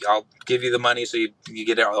 I'll give you the money so you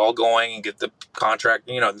get it all going and get the contract,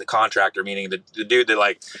 the contractor, meaning the dude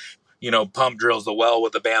that pump drills the well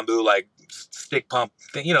with the bamboo, stick pump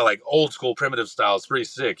thing, old school primitive style. It's pretty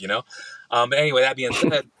sick, But anyway, that being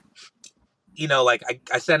said,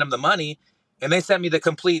 I sent him the money and they sent me the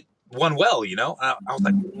complete one well, I was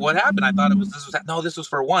like, what happened? I thought this was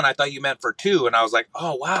for one. I thought you meant for two. And I was like,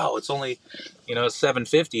 oh wow, it's only,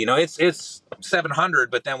 $750, it's 700,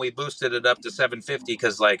 but then we boosted it up to 750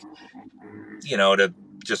 because to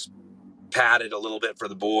just pad it a little bit for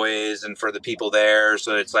the boys and for the people there.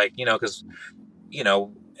 So it's because,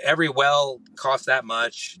 every well costs that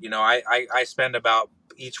much, I spend about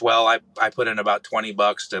each well, I put in about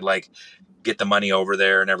 $20 to get the money over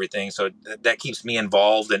there and everything. So that keeps me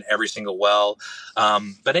involved in every single well.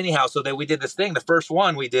 But anyhow, so then we did this thing, the first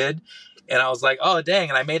one we did, and I was like, oh dang.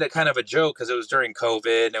 And I made it kind of a joke because it was during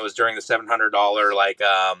COVID and it was during the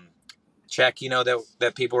 $700 check,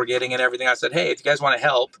 that people were getting and everything. I said, hey, if you guys want to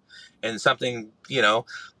help and something,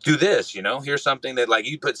 do this, here's something that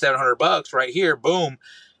you put $700 right here, boom.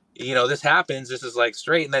 this happens. This is like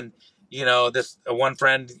straight. And then, this one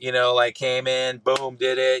friend, like came in, boom,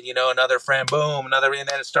 did it, another friend, boom, another, and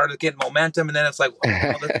then it started getting momentum. And then it's like,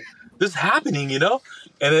 oh, this is happening, and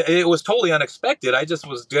it was totally unexpected. I just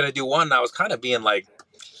was going to do one. And I was kind of being like,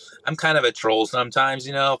 I'm kind of a troll sometimes,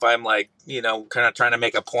 if I'm like, kind of trying to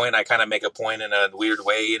make a point, I kind of make a point in a weird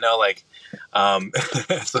way, like,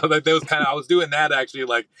 so that was kind of, I was doing that actually,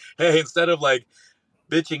 like, hey, instead of like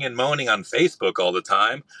bitching and moaning on Facebook all the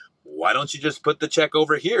time, why don't you just put the check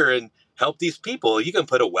over here and help these people? You can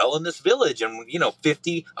put a well in this village and,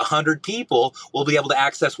 50, 100 people will be able to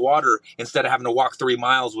access water instead of having to walk 3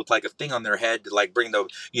 miles with like a thing on their head to like bring the,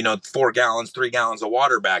 4 gallons, 3 gallons of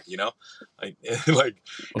water back, like,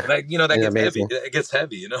 that gets amazing. heavy. It gets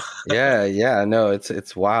heavy, Yeah. No,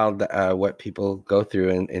 it's wild what people go through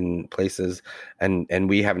in places, and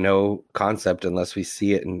we have no concept unless we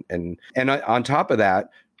see it. And on top of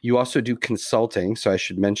that, you also do consulting. So I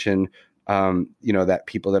should mention, that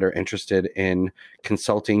people that are interested in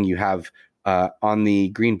consulting, you have on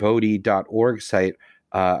the greenbodhi.org site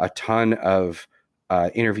a ton of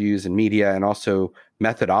interviews and media, and also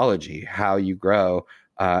methodology, how you grow,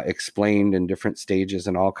 explained in different stages,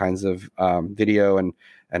 and all kinds of video and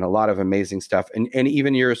a lot of amazing stuff. And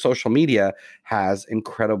even your social media has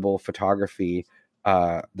incredible photography.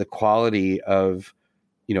 The quality of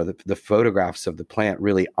the photographs of the plant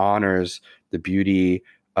really honors the beauty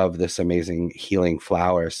of this amazing healing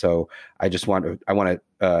flower. So I want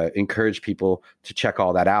to encourage people to check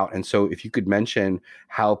all that out. And so if you could mention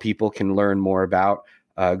how people can learn more about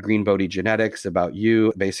Green Bodhi Genetics, about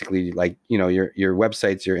you, basically, like, your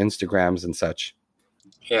websites, your Instagrams and such.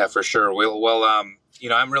 Yeah, for sure. Well,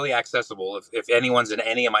 I'm really accessible. If anyone's in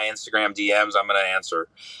any of my Instagram DMs, I'm going to answer,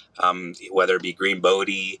 whether it be Green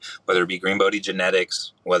Bodhi, whether it be Green Bodhi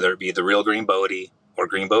Genetics, whether it be the real Green Bodhi or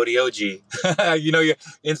Green Bodhi OG. Your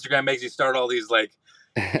Instagram makes you start all these like,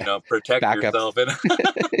 protect yourself. And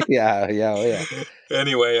yeah.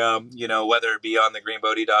 Anyway, whether it be on the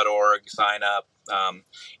greenbodhi.org, sign up,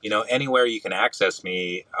 anywhere you can access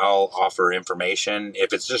me, I'll offer information.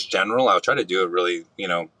 If it's just general, I'll try to do it really,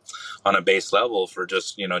 on a base level for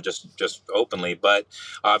just openly. But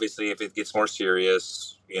obviously if it gets more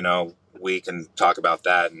serious, we can talk about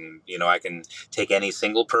that. And, I can take any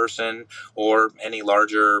single person or any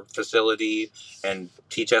larger facility and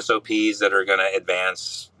teach SOPs that are going to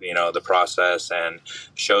advance, the process and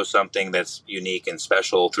show something that's unique and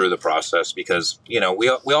special through the process, because, we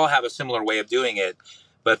all have a similar way of doing it.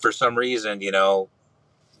 But for some reason,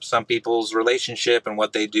 some people's relationship and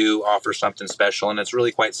what they do offers something special. And it's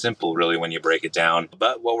really quite simple, really, when you break it down.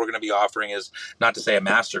 But what we're going to be offering is not to say a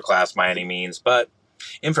masterclass by any means, but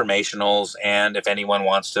informationals. And if anyone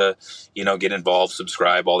wants to, get involved,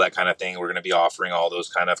 subscribe, all that kind of thing, we're going to be offering all those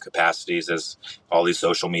kind of capacities as all these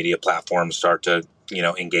social media platforms start to,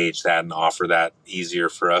 engage that and offer that easier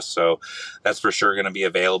for us. So that's for sure going to be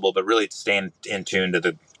available, but really staying in tune to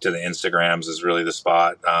the Instagrams is really the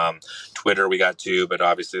spot. Twitter, we got too, but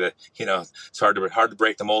obviously it's hard to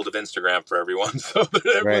break the mold of Instagram for everyone. So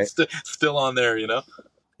everyone's still on there,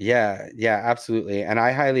 Yeah, absolutely. And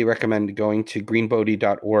I highly recommend going to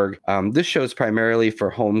greenbodhi.org. This show is primarily for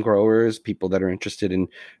home growers, people that are interested in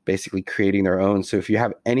basically creating their own. So if you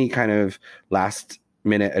have any kind of last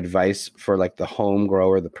minute advice for like the home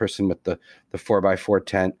grower, the person with the 4x4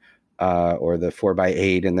 tent or the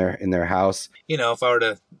 4x8 in their house. If I were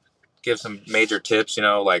to give some major tips,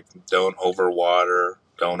 like don't overwater,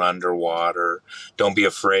 don't underwater, don't be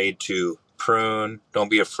afraid to prune, don't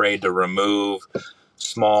be afraid to remove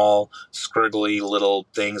small, scriggly little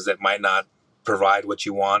things that might not provide what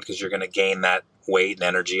you want, because you're going to gain that weight and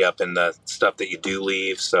energy up in the stuff that you do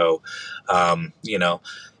leave. So,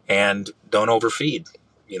 and don't overfeed.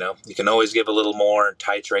 You can always give a little more and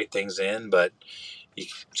titrate things in, but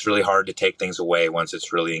it's really hard to take things away once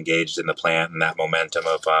it's really engaged in the plant and that momentum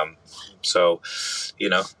of,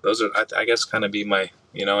 those are, I guess, kind of be my,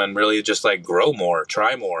 and really just like grow more,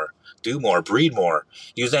 try more, do more, breed more,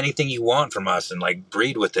 use anything you want from us and like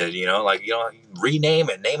breed with it, rename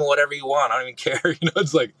it, name it whatever you want. I don't even care.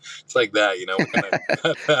 It's like that, kind of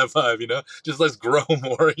that vibe, just let's grow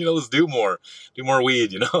more, let's do more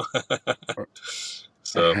weed,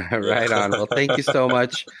 So right on. Well, thank you so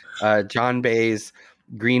much, John Bays,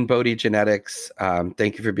 Green Bodhi Genetics.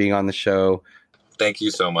 Thank you for being on the show. Thank you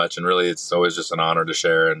so much. And really, it's always just an honor to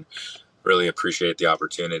share, and really appreciate the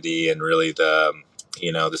opportunity and really the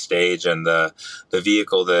stage and the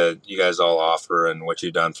vehicle that you guys all offer and what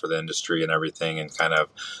you've done for the industry and everything, and kind of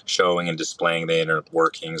showing and displaying the inner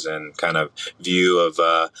workings and kind of view of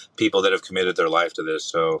people that have committed their life to this.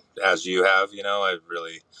 So as you have, I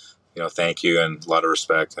really thank you and a lot of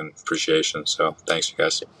respect and appreciation. So thanks, you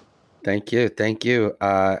guys. Thank you.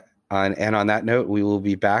 On that note, we will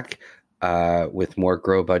be back with more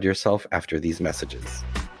Grow Bud Yourself after these messages.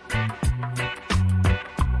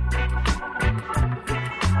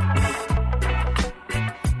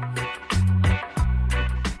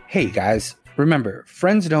 Hey guys, remember,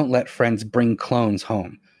 friends don't let friends bring clones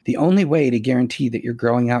home. The only way to guarantee that you're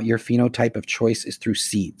growing out your phenotype of choice is through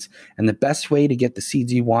seeds. And the best way to get the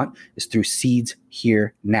seeds you want is through Seeds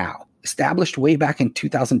Here Now. Established way back in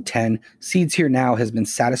 2010, Seeds Here Now has been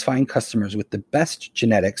satisfying customers with the best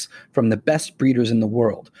genetics from the best breeders in the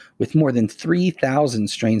world, with more than 3,000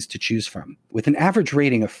 strains to choose from. With an average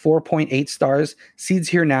rating of 4.8 stars, Seeds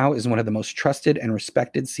Here Now is one of the most trusted and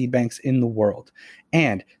respected seed banks in the world.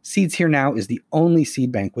 And Seeds Here Now is the only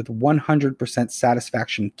seed bank with 100%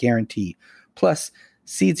 satisfaction guarantee. Plus,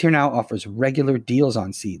 Seeds Here Now offers regular deals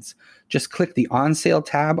on seeds. Just click the On Sale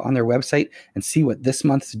tab on their website and see what this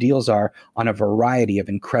month's deals are on a variety of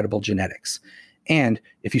incredible genetics. And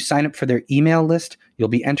if you sign up for their email list, you'll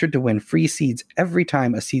be entered to win free seeds every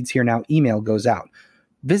time a Seeds Here Now email goes out.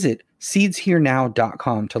 Visit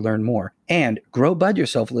seedsherenow.com to learn more. And Grow Bud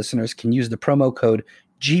Yourself listeners can use the promo code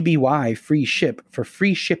GBY free ship for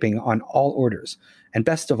free shipping on all orders. And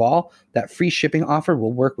best of all, that free shipping offer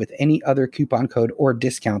will work with any other coupon code or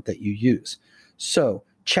discount that you use. So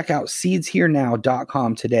check out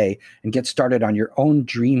seedsherenow.com today and get started on your own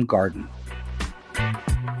dream garden.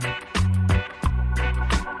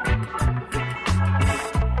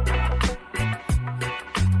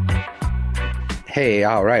 Hey,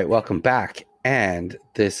 all right, welcome back. And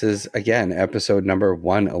this is, again, episode number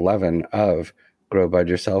 111 of Grow Bud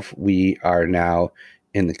Yourself. We are now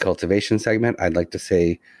in the cultivation segment. I'd like to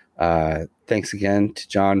say thanks again to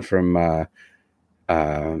John from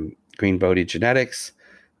Green Bodhi Genetics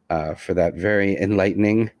for that very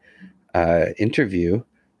enlightening interview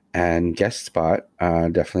and guest spot.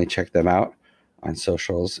 Definitely check them out on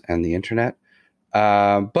socials and the internet.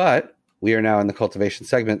 But we are now in the cultivation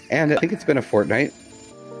segment, and I think it's been a fortnight.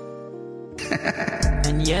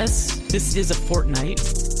 And yes, this is a fortnight.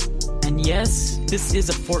 And yes, this is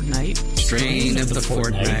a fortnight. Strain of the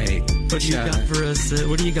fortnight. What do you got for us?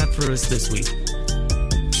 What do you got for us this week?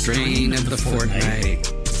 Strain of the fortnight.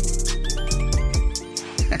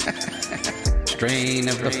 Strain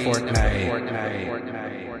of the fortnight.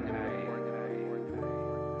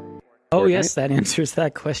 Oh yes, that answers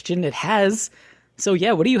that question. It has. So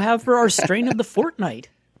yeah, what do you have for our strain of the fortnight?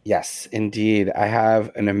 Yes, indeed. I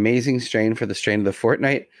have an amazing strain for the strain of the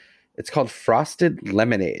fortnight. It's called Frosted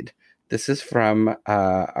Lemonade. This is from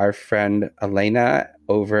our friend Elena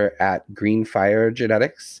over at Green Fire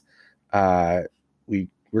Genetics. We're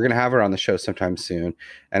going to have her on the show sometime soon.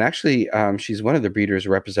 And actually, she's one of the breeders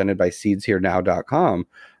represented by seedsherenow.com,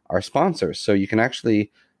 our sponsor. So you can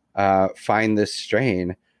actually find this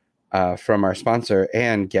strain from our sponsor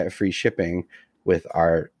and get free shipping with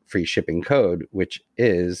our free shipping code, which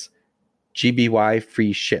is GBY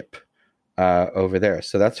free ship over there.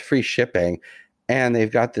 So that's free shipping. And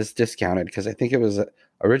they've got this discounted because I think it was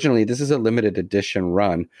originally, this is a limited edition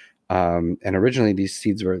run. And originally these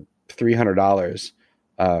seeds were $300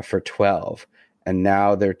 for 12. And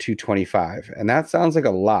now they're $225. And that sounds like a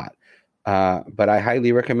lot. But I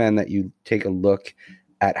highly recommend that you take a look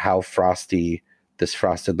at how frosty this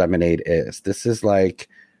frosted lemonade is. This is like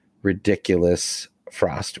ridiculous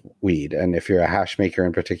frost weed. And if you're a hash maker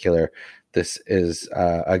in particular, this is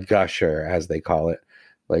a gusher, as they call it.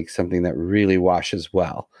 Like something that really washes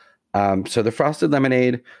well. So the frosted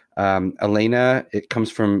lemonade, Elena, it comes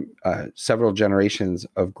from several generations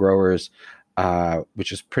of growers,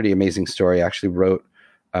 which is a pretty amazing story. I actually wrote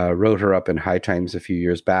her up in High Times a few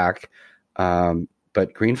years back.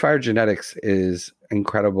 But Green Fire Genetics is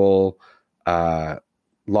incredible,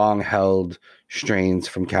 long-held strains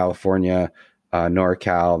from California,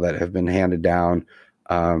 NorCal, that have been handed down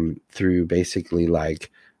through basically like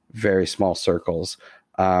very small circles.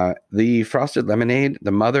 The frosted lemonade,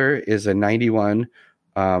 the mother is a 91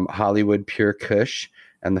 Hollywood Pure Kush,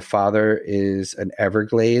 and the father is an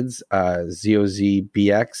Everglades ZOZ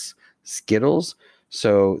BX Skittles.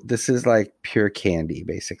 So this is like pure candy,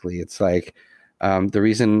 basically. It's like the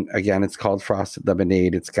reason, again, it's called frosted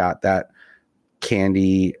lemonade. It's got that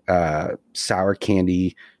candy, sour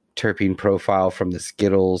candy terpene profile from the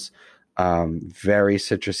Skittles, very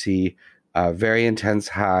citrusy, very intense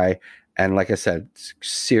high. And like I said,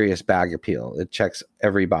 serious bag appeal. It checks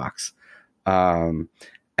every box. And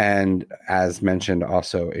as mentioned,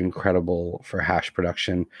 also incredible for hash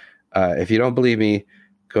production. If you don't believe me,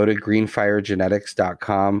 go to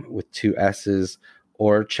greenfiregenetics.com with 2 S's,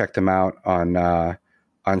 or check them out on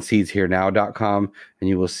on seedsherenow.com, and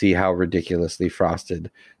you will see how ridiculously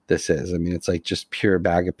frosted this is. I mean, it's like just pure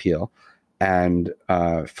bag appeal and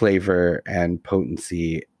flavor and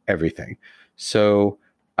potency, everything. So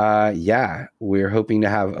yeah, we're hoping to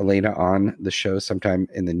have Elena on the show sometime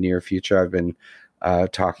in the near future. I've been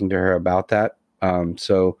talking to her about that.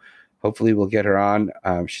 So hopefully we'll get her on.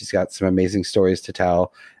 She's got some amazing stories to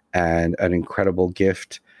tell and an incredible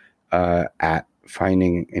gift at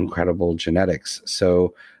finding incredible genetics.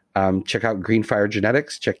 So check out Greenfire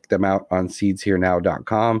Genetics. Check them out on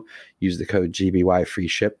seedsherenow.com. Use the code GBY free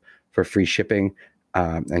ship for free shipping.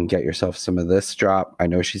 And get yourself some of this drop. I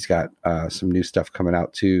know she's got some new stuff coming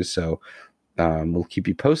out too, so we'll keep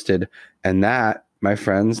you posted. And that, my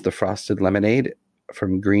friends, the Frosted Lemonade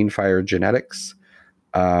from Greenfire Genetics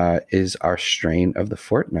is our strain of the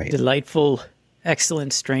fortnight. Delightful,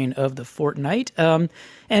 excellent strain of the fortnight.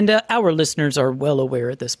 And our listeners are well aware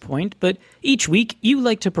at this point, but each week you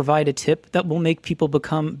like to provide a tip that will make people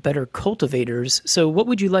become better cultivators. So what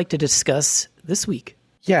would you like to discuss this week?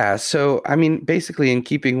 Yeah, so I mean, basically, in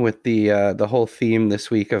keeping with the whole theme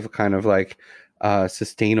this week of kind of like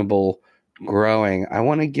sustainable growing, I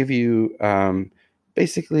want to give you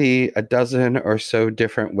basically a dozen or so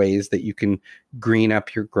different ways that you can green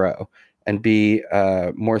up your grow and be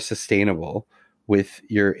more sustainable with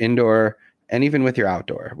your indoor and even with your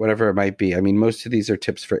outdoor, whatever it might be. I mean, most of these are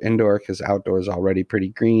tips for indoor because outdoor is already pretty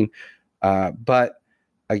green, but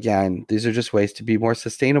again, these are just ways to be more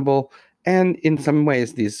sustainable. And in some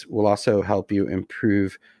ways, these will also help you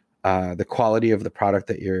improve the quality of the product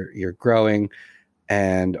that you're growing,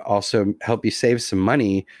 and also help you save some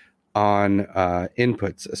money on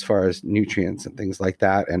inputs as far as nutrients and things like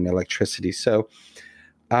that, and electricity. So,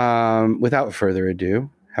 without further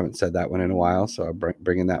ado, haven't said that one in a while, so I'm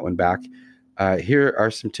bringing that one back. Here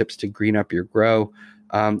are some tips to green up your grow.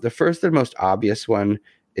 The first and most obvious one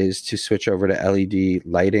is to switch over to LED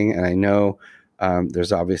lighting, and I know.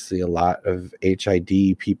 There's obviously a lot of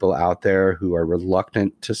HID people out there who are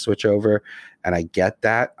reluctant to switch over, and I get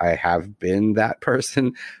that. I have been that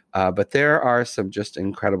person, but there are some just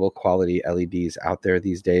incredible quality LEDs out there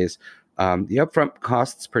these days. The upfront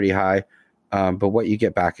cost's pretty high, but what you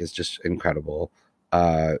get back is just incredible.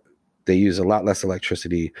 They use a lot less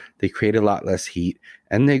electricity, they create a lot less heat,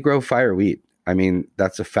 and they grow fire wheat. I mean,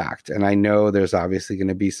 that's a fact. And I know there's obviously going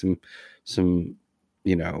to be some,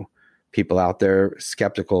 people out there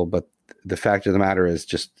skeptical, but the fact of the matter is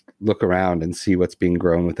just look around and see what's being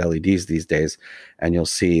grown with LEDs these days. And you'll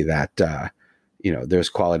see that, there's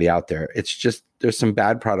quality out there. It's just, there's some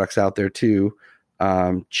bad products out there too.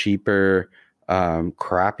 Cheaper,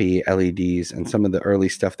 crappy LEDs, and some of the early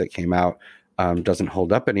stuff that came out doesn't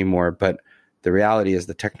hold up anymore. But the reality is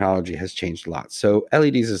the technology has changed a lot. So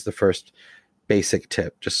LEDs is the first basic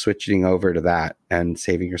tip, just switching over to that and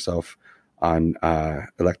saving yourself on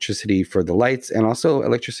electricity for the lights, and also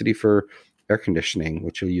electricity for air conditioning,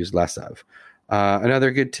 which you'll use less of. Another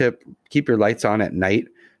good tip, keep your lights on at night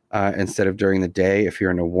instead of during the day if you're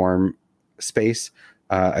in a warm space.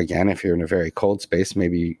 Again, if you're in a very cold space,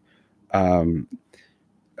 maybe do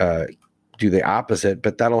the opposite,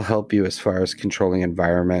 but that'll help you as far as controlling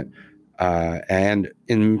environment. And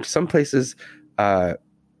in some places,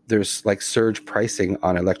 there's like surge pricing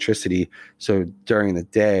on electricity. So during the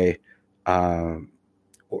day,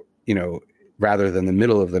 rather than the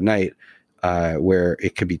middle of the night, where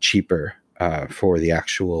it could be cheaper for the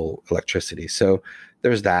actual electricity. So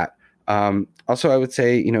there's that. Also, I would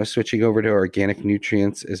say, switching over to organic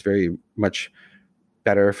nutrients is very much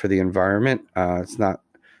better for the environment. It's not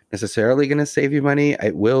necessarily going to save you money.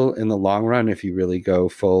 It will in the long run if you really go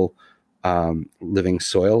full living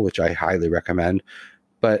soil, which I highly recommend.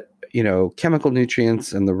 But, chemical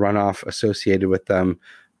nutrients and the runoff associated with them,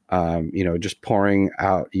 just pouring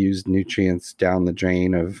out used nutrients down the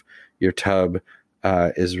drain of your tub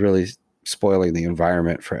is really spoiling the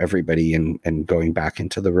environment for everybody, and going back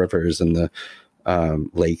into the rivers and the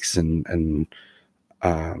lakes and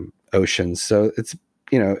oceans. So it's,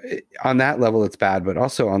 on that level, it's bad, but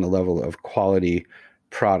also on the level of quality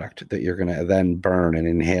product that you're going to then burn and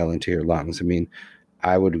inhale into your lungs. I mean,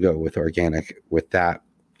 I would go with organic with that,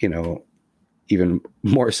 even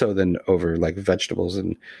more so than over like vegetables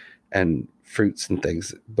and fruits and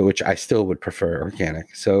things, but which I still would prefer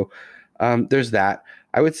organic. So there's that.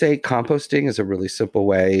 I would say composting is a really simple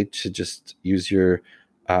way to just use your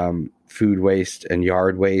food waste and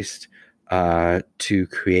yard waste to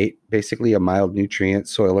create basically a mild nutrient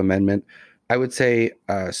soil amendment. I would say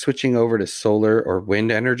switching over to solar or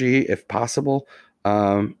wind energy, if possible,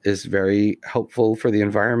 is very helpful for the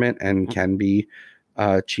environment and can be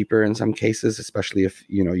cheaper in some cases, especially if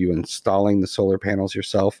you installing the solar panels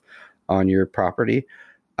yourself on your property.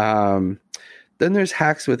 Then there's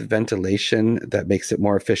hacks with ventilation that makes it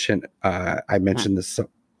more efficient. I mentioned this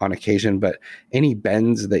on occasion, but any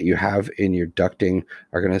bends that you have in your ducting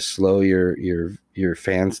are going to slow your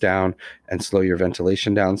fans down and slow your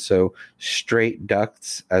ventilation down. So straight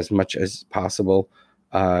ducts as much as possible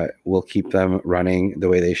will keep them running the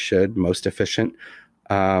way they should, most efficient.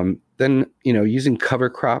 Then, using cover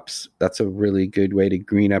crops, that's a really good way to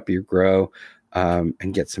green up your grow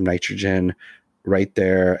and get some nitrogen right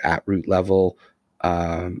there at root level.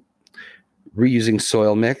 Reusing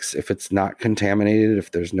soil mix if it's not contaminated,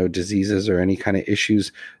 if there's no diseases or any kind of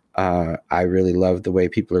issues. I really love the way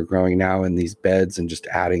people are growing now in these beds and just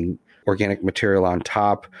adding organic material on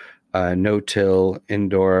top, no-till,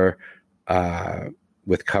 indoor,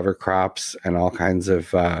 with cover crops and all kinds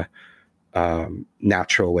of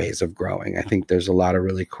natural ways of growing. I think there's a lot of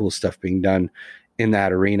really cool stuff being done in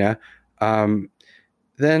that arena.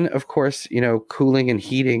 Then, of course, cooling and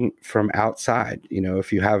heating from outside.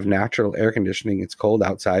 If you have natural air conditioning, it's cold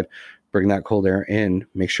outside, bring that cold air in,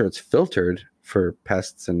 make sure it's filtered for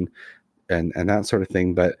pests and that sort of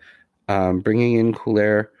thing. But bringing in cool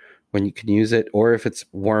air when you can use it, or if it's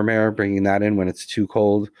warm air, bringing that in when it's too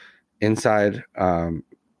cold inside, then,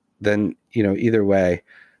 either way,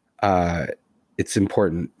 it's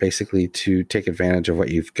important basically to take advantage of what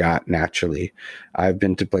you've got naturally. I've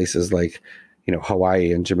been to places like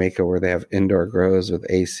Hawaii and Jamaica where they have indoor grows with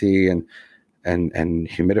AC and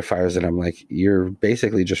humidifiers, and I'm like, you're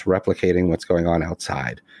basically just replicating what's going on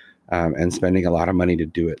outside and spending a lot of money to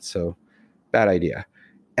do it. So bad idea.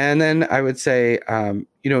 And then I would say,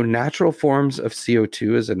 natural forms of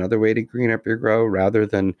CO2 is another way to green up your grow rather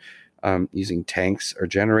than using tanks or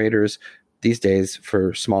generators. These days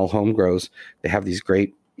for small home grows, they have these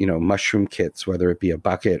great mushroom kits, whether it be a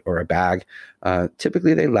bucket or a bag.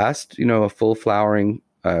 Typically they last, a full flowering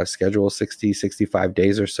schedule, 60, 65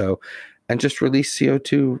 days or so, and just release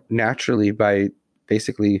CO2 naturally by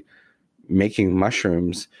basically making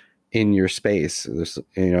mushrooms in your space. There's,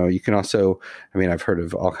 you can also, I've heard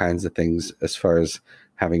of all kinds of things as far as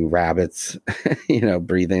having rabbits,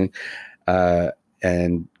 breathing,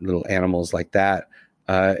 and little animals like that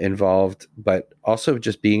involved, but also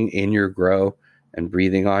just being in your grow and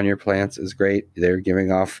breathing on your plants is great. They're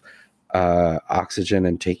giving off oxygen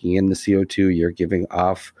and taking in the CO2. You're giving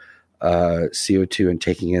off CO2 and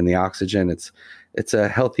taking in the oxygen. It's a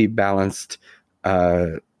healthy, balanced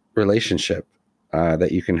relationship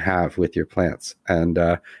that you can have with your plants, and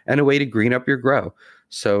a way to green up your grow.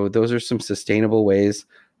 So those are some sustainable ways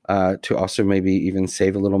to also maybe even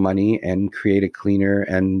save a little money and create a cleaner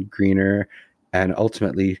and greener and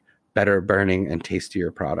ultimately better burning and tastier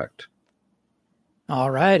product. All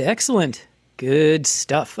right, excellent. Good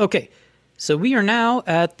stuff. Okay, so we are now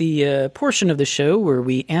at the portion of the show where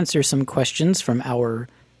we answer some questions from our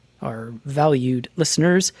valued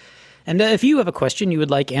listeners. And if you have a question you would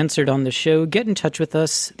like answered on the show, get in touch with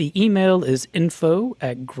us. The email is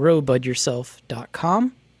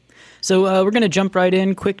info@growbudyourself.com. So we're going to jump right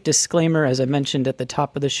in. Quick disclaimer, as I mentioned at the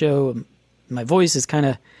top of the show, my voice is kind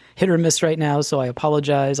of hit or miss right now, so I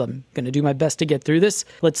apologize. I'm going to do my best to get through this.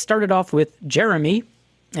 Let's start it off with Jeremy,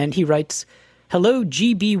 and he writes, "Hello,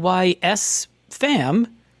 GBYS fam."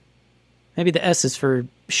 Maybe the S is for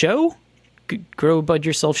show? Grow Bud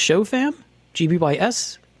Yourself Show fam?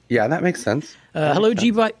 GBYS? Yeah, that makes sense. Hello,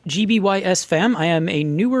 GBYS fam. I am a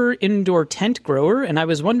newer indoor tent grower, and I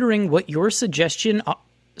was wondering what your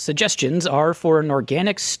suggestions are for an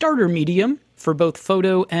organic starter medium for both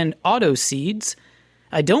photo and auto seeds.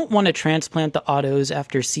 I don't want to transplant the autos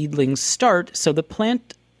after seedlings start, so the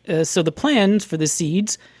plans for the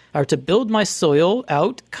seeds are to build my soil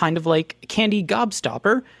out kind of like candy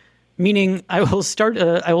gobstopper, meaning I will start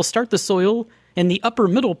the soil in the upper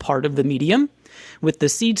middle part of the medium with the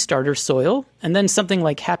seed starter soil, and then something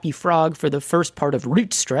like Happy Frog for the first part of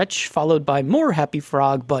root stretch, followed by more Happy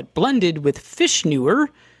Frog but blended with fish newer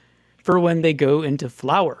for when they go into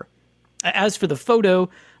flower. As for the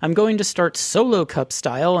photo, I'm going to start solo cup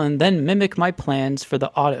style and then mimic my plans for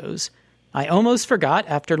the autos. I almost forgot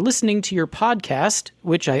after listening to your podcast,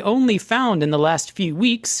 which I only found in the last few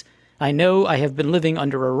weeks. I know I have been living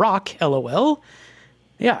under a rock, LOL.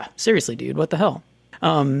 Yeah, seriously, dude, what the hell?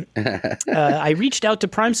 I reached out to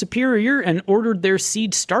Prime Superior and ordered their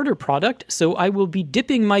seed starter product, so I will be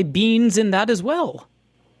dipping my beans in that as well.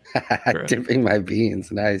 Dipping my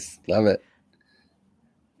beans. Nice. Love it.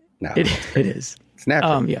 No, it is. It's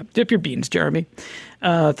natural. Yeah, dip your beans, Jeremy.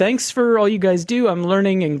 Thanks for all you guys do. I'm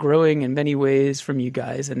learning and growing in many ways from you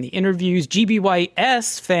guys and the interviews.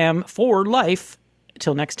 GBYS fam for life.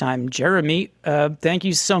 till next time, Jeremy, thank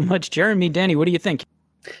you so much. Jeremy, Danny, what do you think?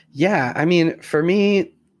 Yeah, I mean, for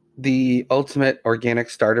me, the ultimate organic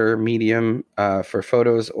starter medium for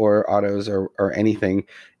photos or autos or anything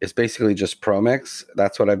is basically just ProMix.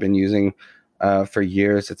 That's what I've been using for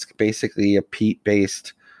years. It's basically a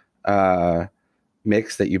peat-based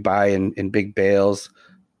mix that you buy in big bales.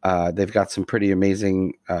 They've got some pretty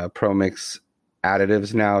amazing ProMix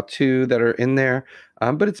additives now too that are in there,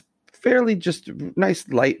 but it's fairly just nice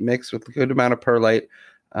light mix with a good amount of perlite,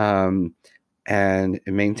 and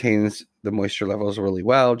it maintains the moisture levels really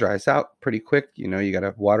well, dries out pretty quick. You know, you got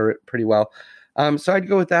to water it pretty well. So I'd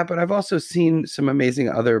go with that, but I've also seen some amazing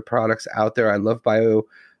other products out there. I love Bio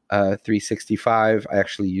 365. I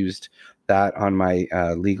actually used that on my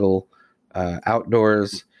legal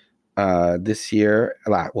outdoors this year.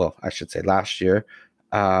 Well, I should say last year.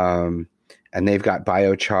 And they've got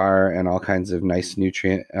biochar and all kinds of nice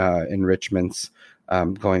nutrient enrichments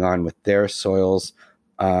going on with their soils,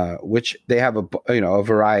 which they have a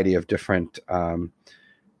variety of different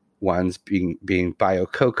ones, being Bio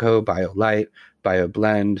Cocoa, Bio Light, Bio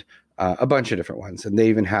Blend, a bunch of different ones, and they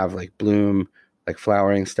even have like bloom, like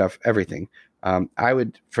flowering stuff, everything. I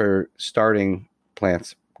would, for starting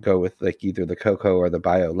plants, go with like either the Cocoa or the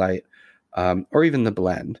Bio Light, or even the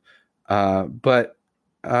Blend. But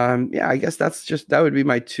I guess that would be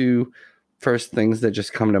my two first things that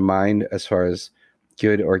just come to mind as far as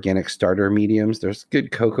good organic starter mediums. There's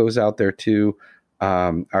good cocos out there too.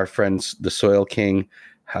 Our friends, the Soil King,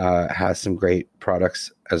 has some great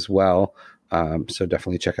products as well. So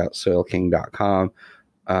definitely check out soilking.com.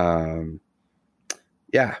 I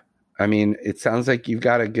mean, it sounds like you've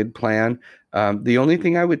got a good plan. The only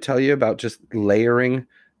thing I would tell you about just layering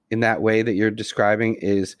in that way that you're describing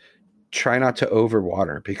is try not to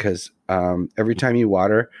overwater, because every time you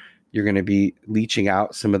water, you're going to be leaching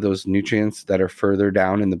out some of those nutrients that are further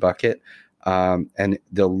down in the bucket, and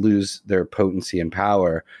they'll lose their potency and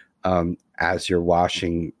power as you're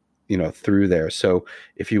washing, through there. So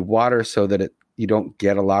if you water so that you don't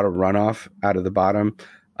get a lot of runoff out of the bottom,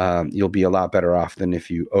 you'll be a lot better off than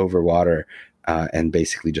if you overwater and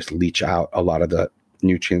basically just leach out a lot of the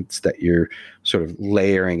nutrients that you're sort of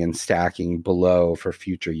layering and stacking below for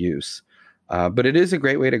future use. But it is a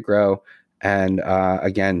great way to grow. And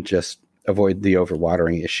again, just avoid the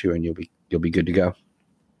overwatering issue and you'll be good to go.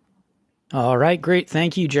 All right, great.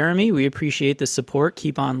 Thank you, Jeremy. We appreciate the support.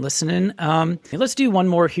 Keep on listening. Let's do one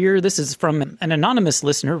more here. This is from an anonymous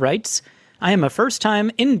listener writes, I am a first-time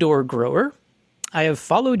indoor grower. I have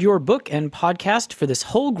followed your book and podcast for this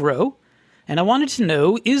whole grow, and I wanted to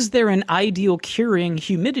know, is there an ideal curing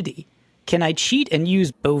humidity? Can I cheat and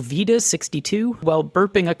use Boveda 62 while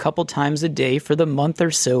burping a couple times a day for the month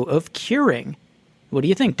or so of curing? What do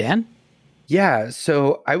you think, Dan? Yeah,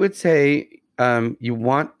 so I would say you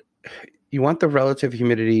want the relative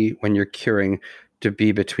humidity when you're curing to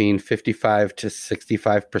be between 55 to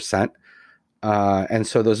 65%. And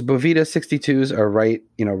so those Boveda 62s are right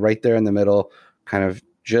there in the middle, kind of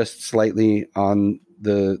just slightly on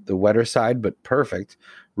the wetter side, but perfect,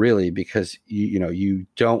 really, because you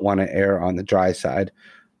don't want to err on the dry side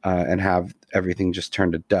and have everything just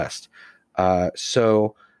turn to dust.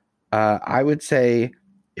 So I would say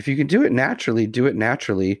if you can do it naturally, do it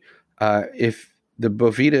naturally. If the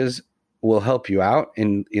Bovedas will help you out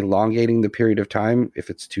in elongating the period of time, if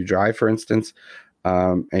it's too dry, for instance,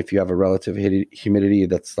 if you have a relative humidity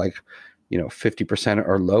that's like 50%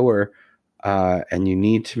 or lower, and you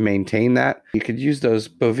need to maintain that, you could use those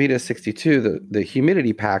Boveda 62, the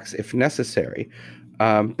humidity packs, if necessary.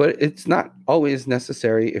 But it's not always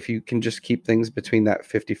necessary if you can just keep things between that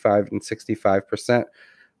 55 and 65%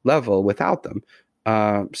 level without them.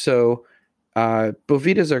 So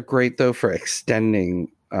Bovedas are great, though, for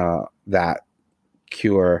extending that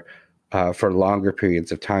cure for longer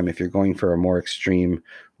periods of time. If you're going for a more extreme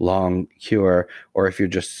long cure, or if you're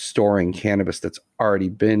just storing cannabis that's already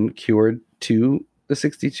been cured to the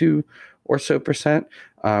 62 or so percent,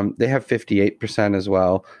 they have 58% as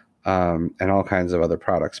well, and all kinds of other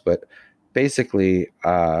products. But basically,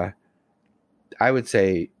 I would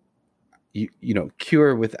say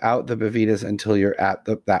cure without the Bovedas until you're at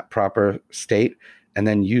that proper state, and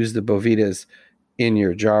then use the Bovedas in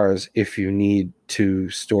your jars if you need to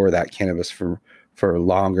store that cannabis for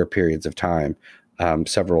longer periods of time,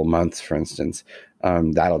 several months, for instance.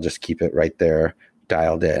 That'll just keep it right there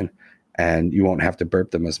dialed in, and you won't have to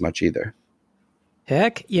burp them as much either.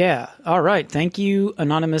 Heck yeah. All right. Thank you,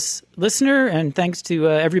 anonymous listener, and thanks to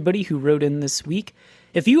everybody who wrote in this week.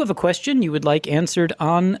 If you have a question you would like answered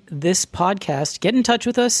on this podcast, get in touch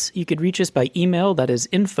with us. You could reach us by email. That is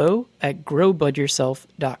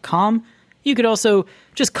info@growbudyourself.com. You could also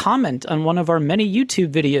just comment on one of our many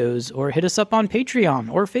YouTube videos or hit us up on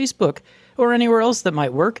Patreon or Facebook or anywhere else that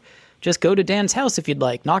might work. Just go to Dan's house if you'd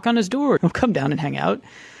like. Knock on his door. He'll come down and hang out.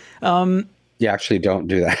 You actually don't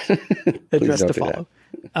do that. Address to follow.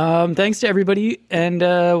 Thanks to everybody. And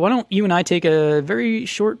why don't you and I take a very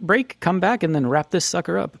short break, come back, and then wrap this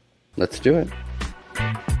sucker up. Let's do it.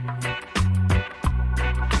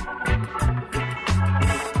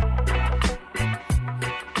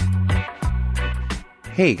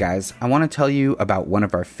 Hey guys, I want to tell you about one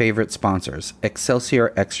of our favorite sponsors,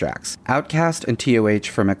 Excelsior Extracts. Outcast and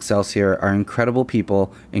TOH from Excelsior are incredible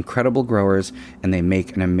people, incredible growers, and they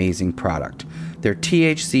make an amazing product. Their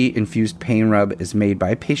THC-infused pain rub is made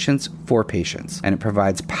by patients for patients, and it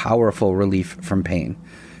provides powerful relief from pain.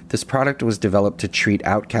 This product was developed to treat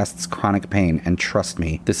Outcast's chronic pain, and trust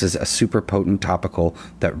me, this is a super potent topical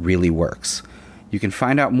that really works. You can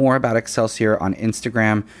find out more about Excelsior on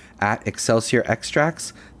Instagram at Excelsior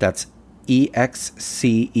Extracts. That's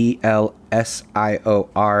EXCELSIOR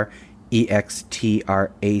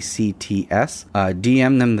EXTRACTS.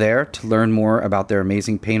 DM them there to learn more about their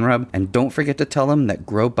amazing pain rub, and don't forget to tell them that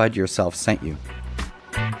Grow Bud Yourself sent you.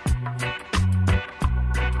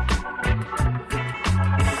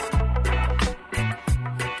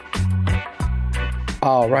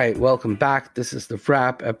 All right, welcome back. This is the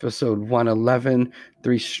wrap, episode 111,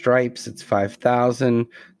 3 Stripes. It's 5,000.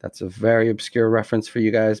 That's a very obscure reference for you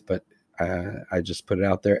guys, but I just put it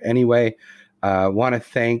out there anyway. Want to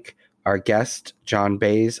thank our guest, John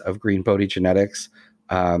Bays of Green Bodhi Genetics.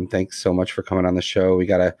 Thanks so much for coming on the show. We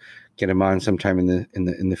got to get him on sometime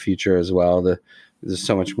in the future as well. There's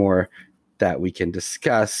so much more that we can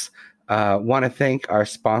discuss. Want to thank our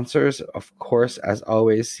sponsors, of course, as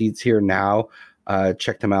always, Seeds Here Now.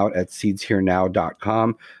 Check them out at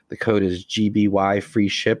seedsherenow.com. The code is GBY free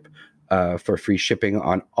ship for free shipping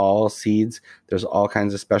on all seeds. There's all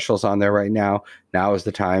kinds of specials on there right now. Now is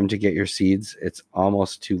the time to get your seeds. It's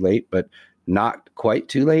almost too late, but not quite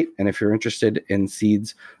too late. And if you're interested in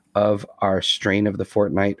seeds of our strain of the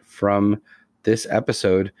fortnight from this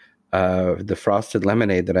episode, the frosted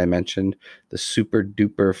lemonade that I mentioned, the super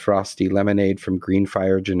duper frosty lemonade from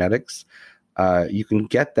Greenfire Genetics, you can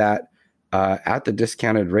get that at the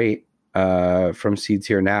discounted rate from Seeds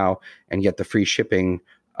Here Now and get the free shipping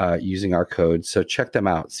using our code. So check them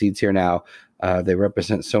out, Seeds Here Now. They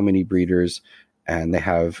represent so many breeders, and they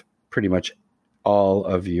have pretty much all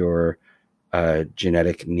of your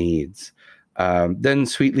genetic needs. Then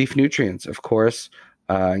Sweet Leaf Nutrients, of course,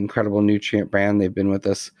 incredible nutrient brand. They've been with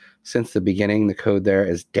us since the beginning. The code there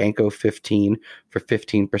is DANKO15 for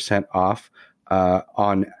 15% off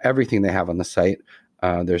on everything they have on the site.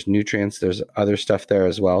 There's nutrients, there's other stuff there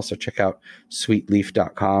as well. So check out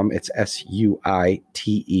sweetleaf.com. It's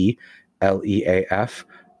SUITELEAF.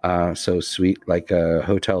 So sweet, like a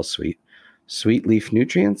hotel suite. Sweet Leaf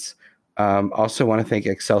Nutrients. Also want to thank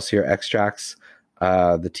Excelsior Extracts,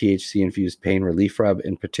 the THC infused pain relief rub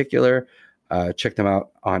in particular. Check them out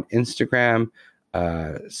on Instagram.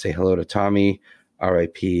 Say hello to Tommy,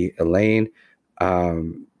 RIP Elaine.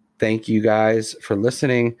 Thank you guys for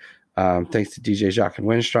listening. Thanks to DJ Jacques and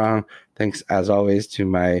Winstrong. Thanks, as always, to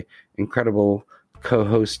my incredible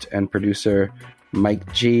co-host and producer,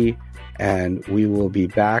 Mike G. And we will be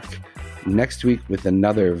back next week with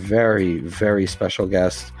another very, very special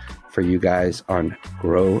guest for you guys on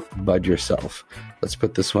Grow Bud Yourself. Let's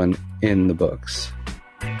put this one in the books.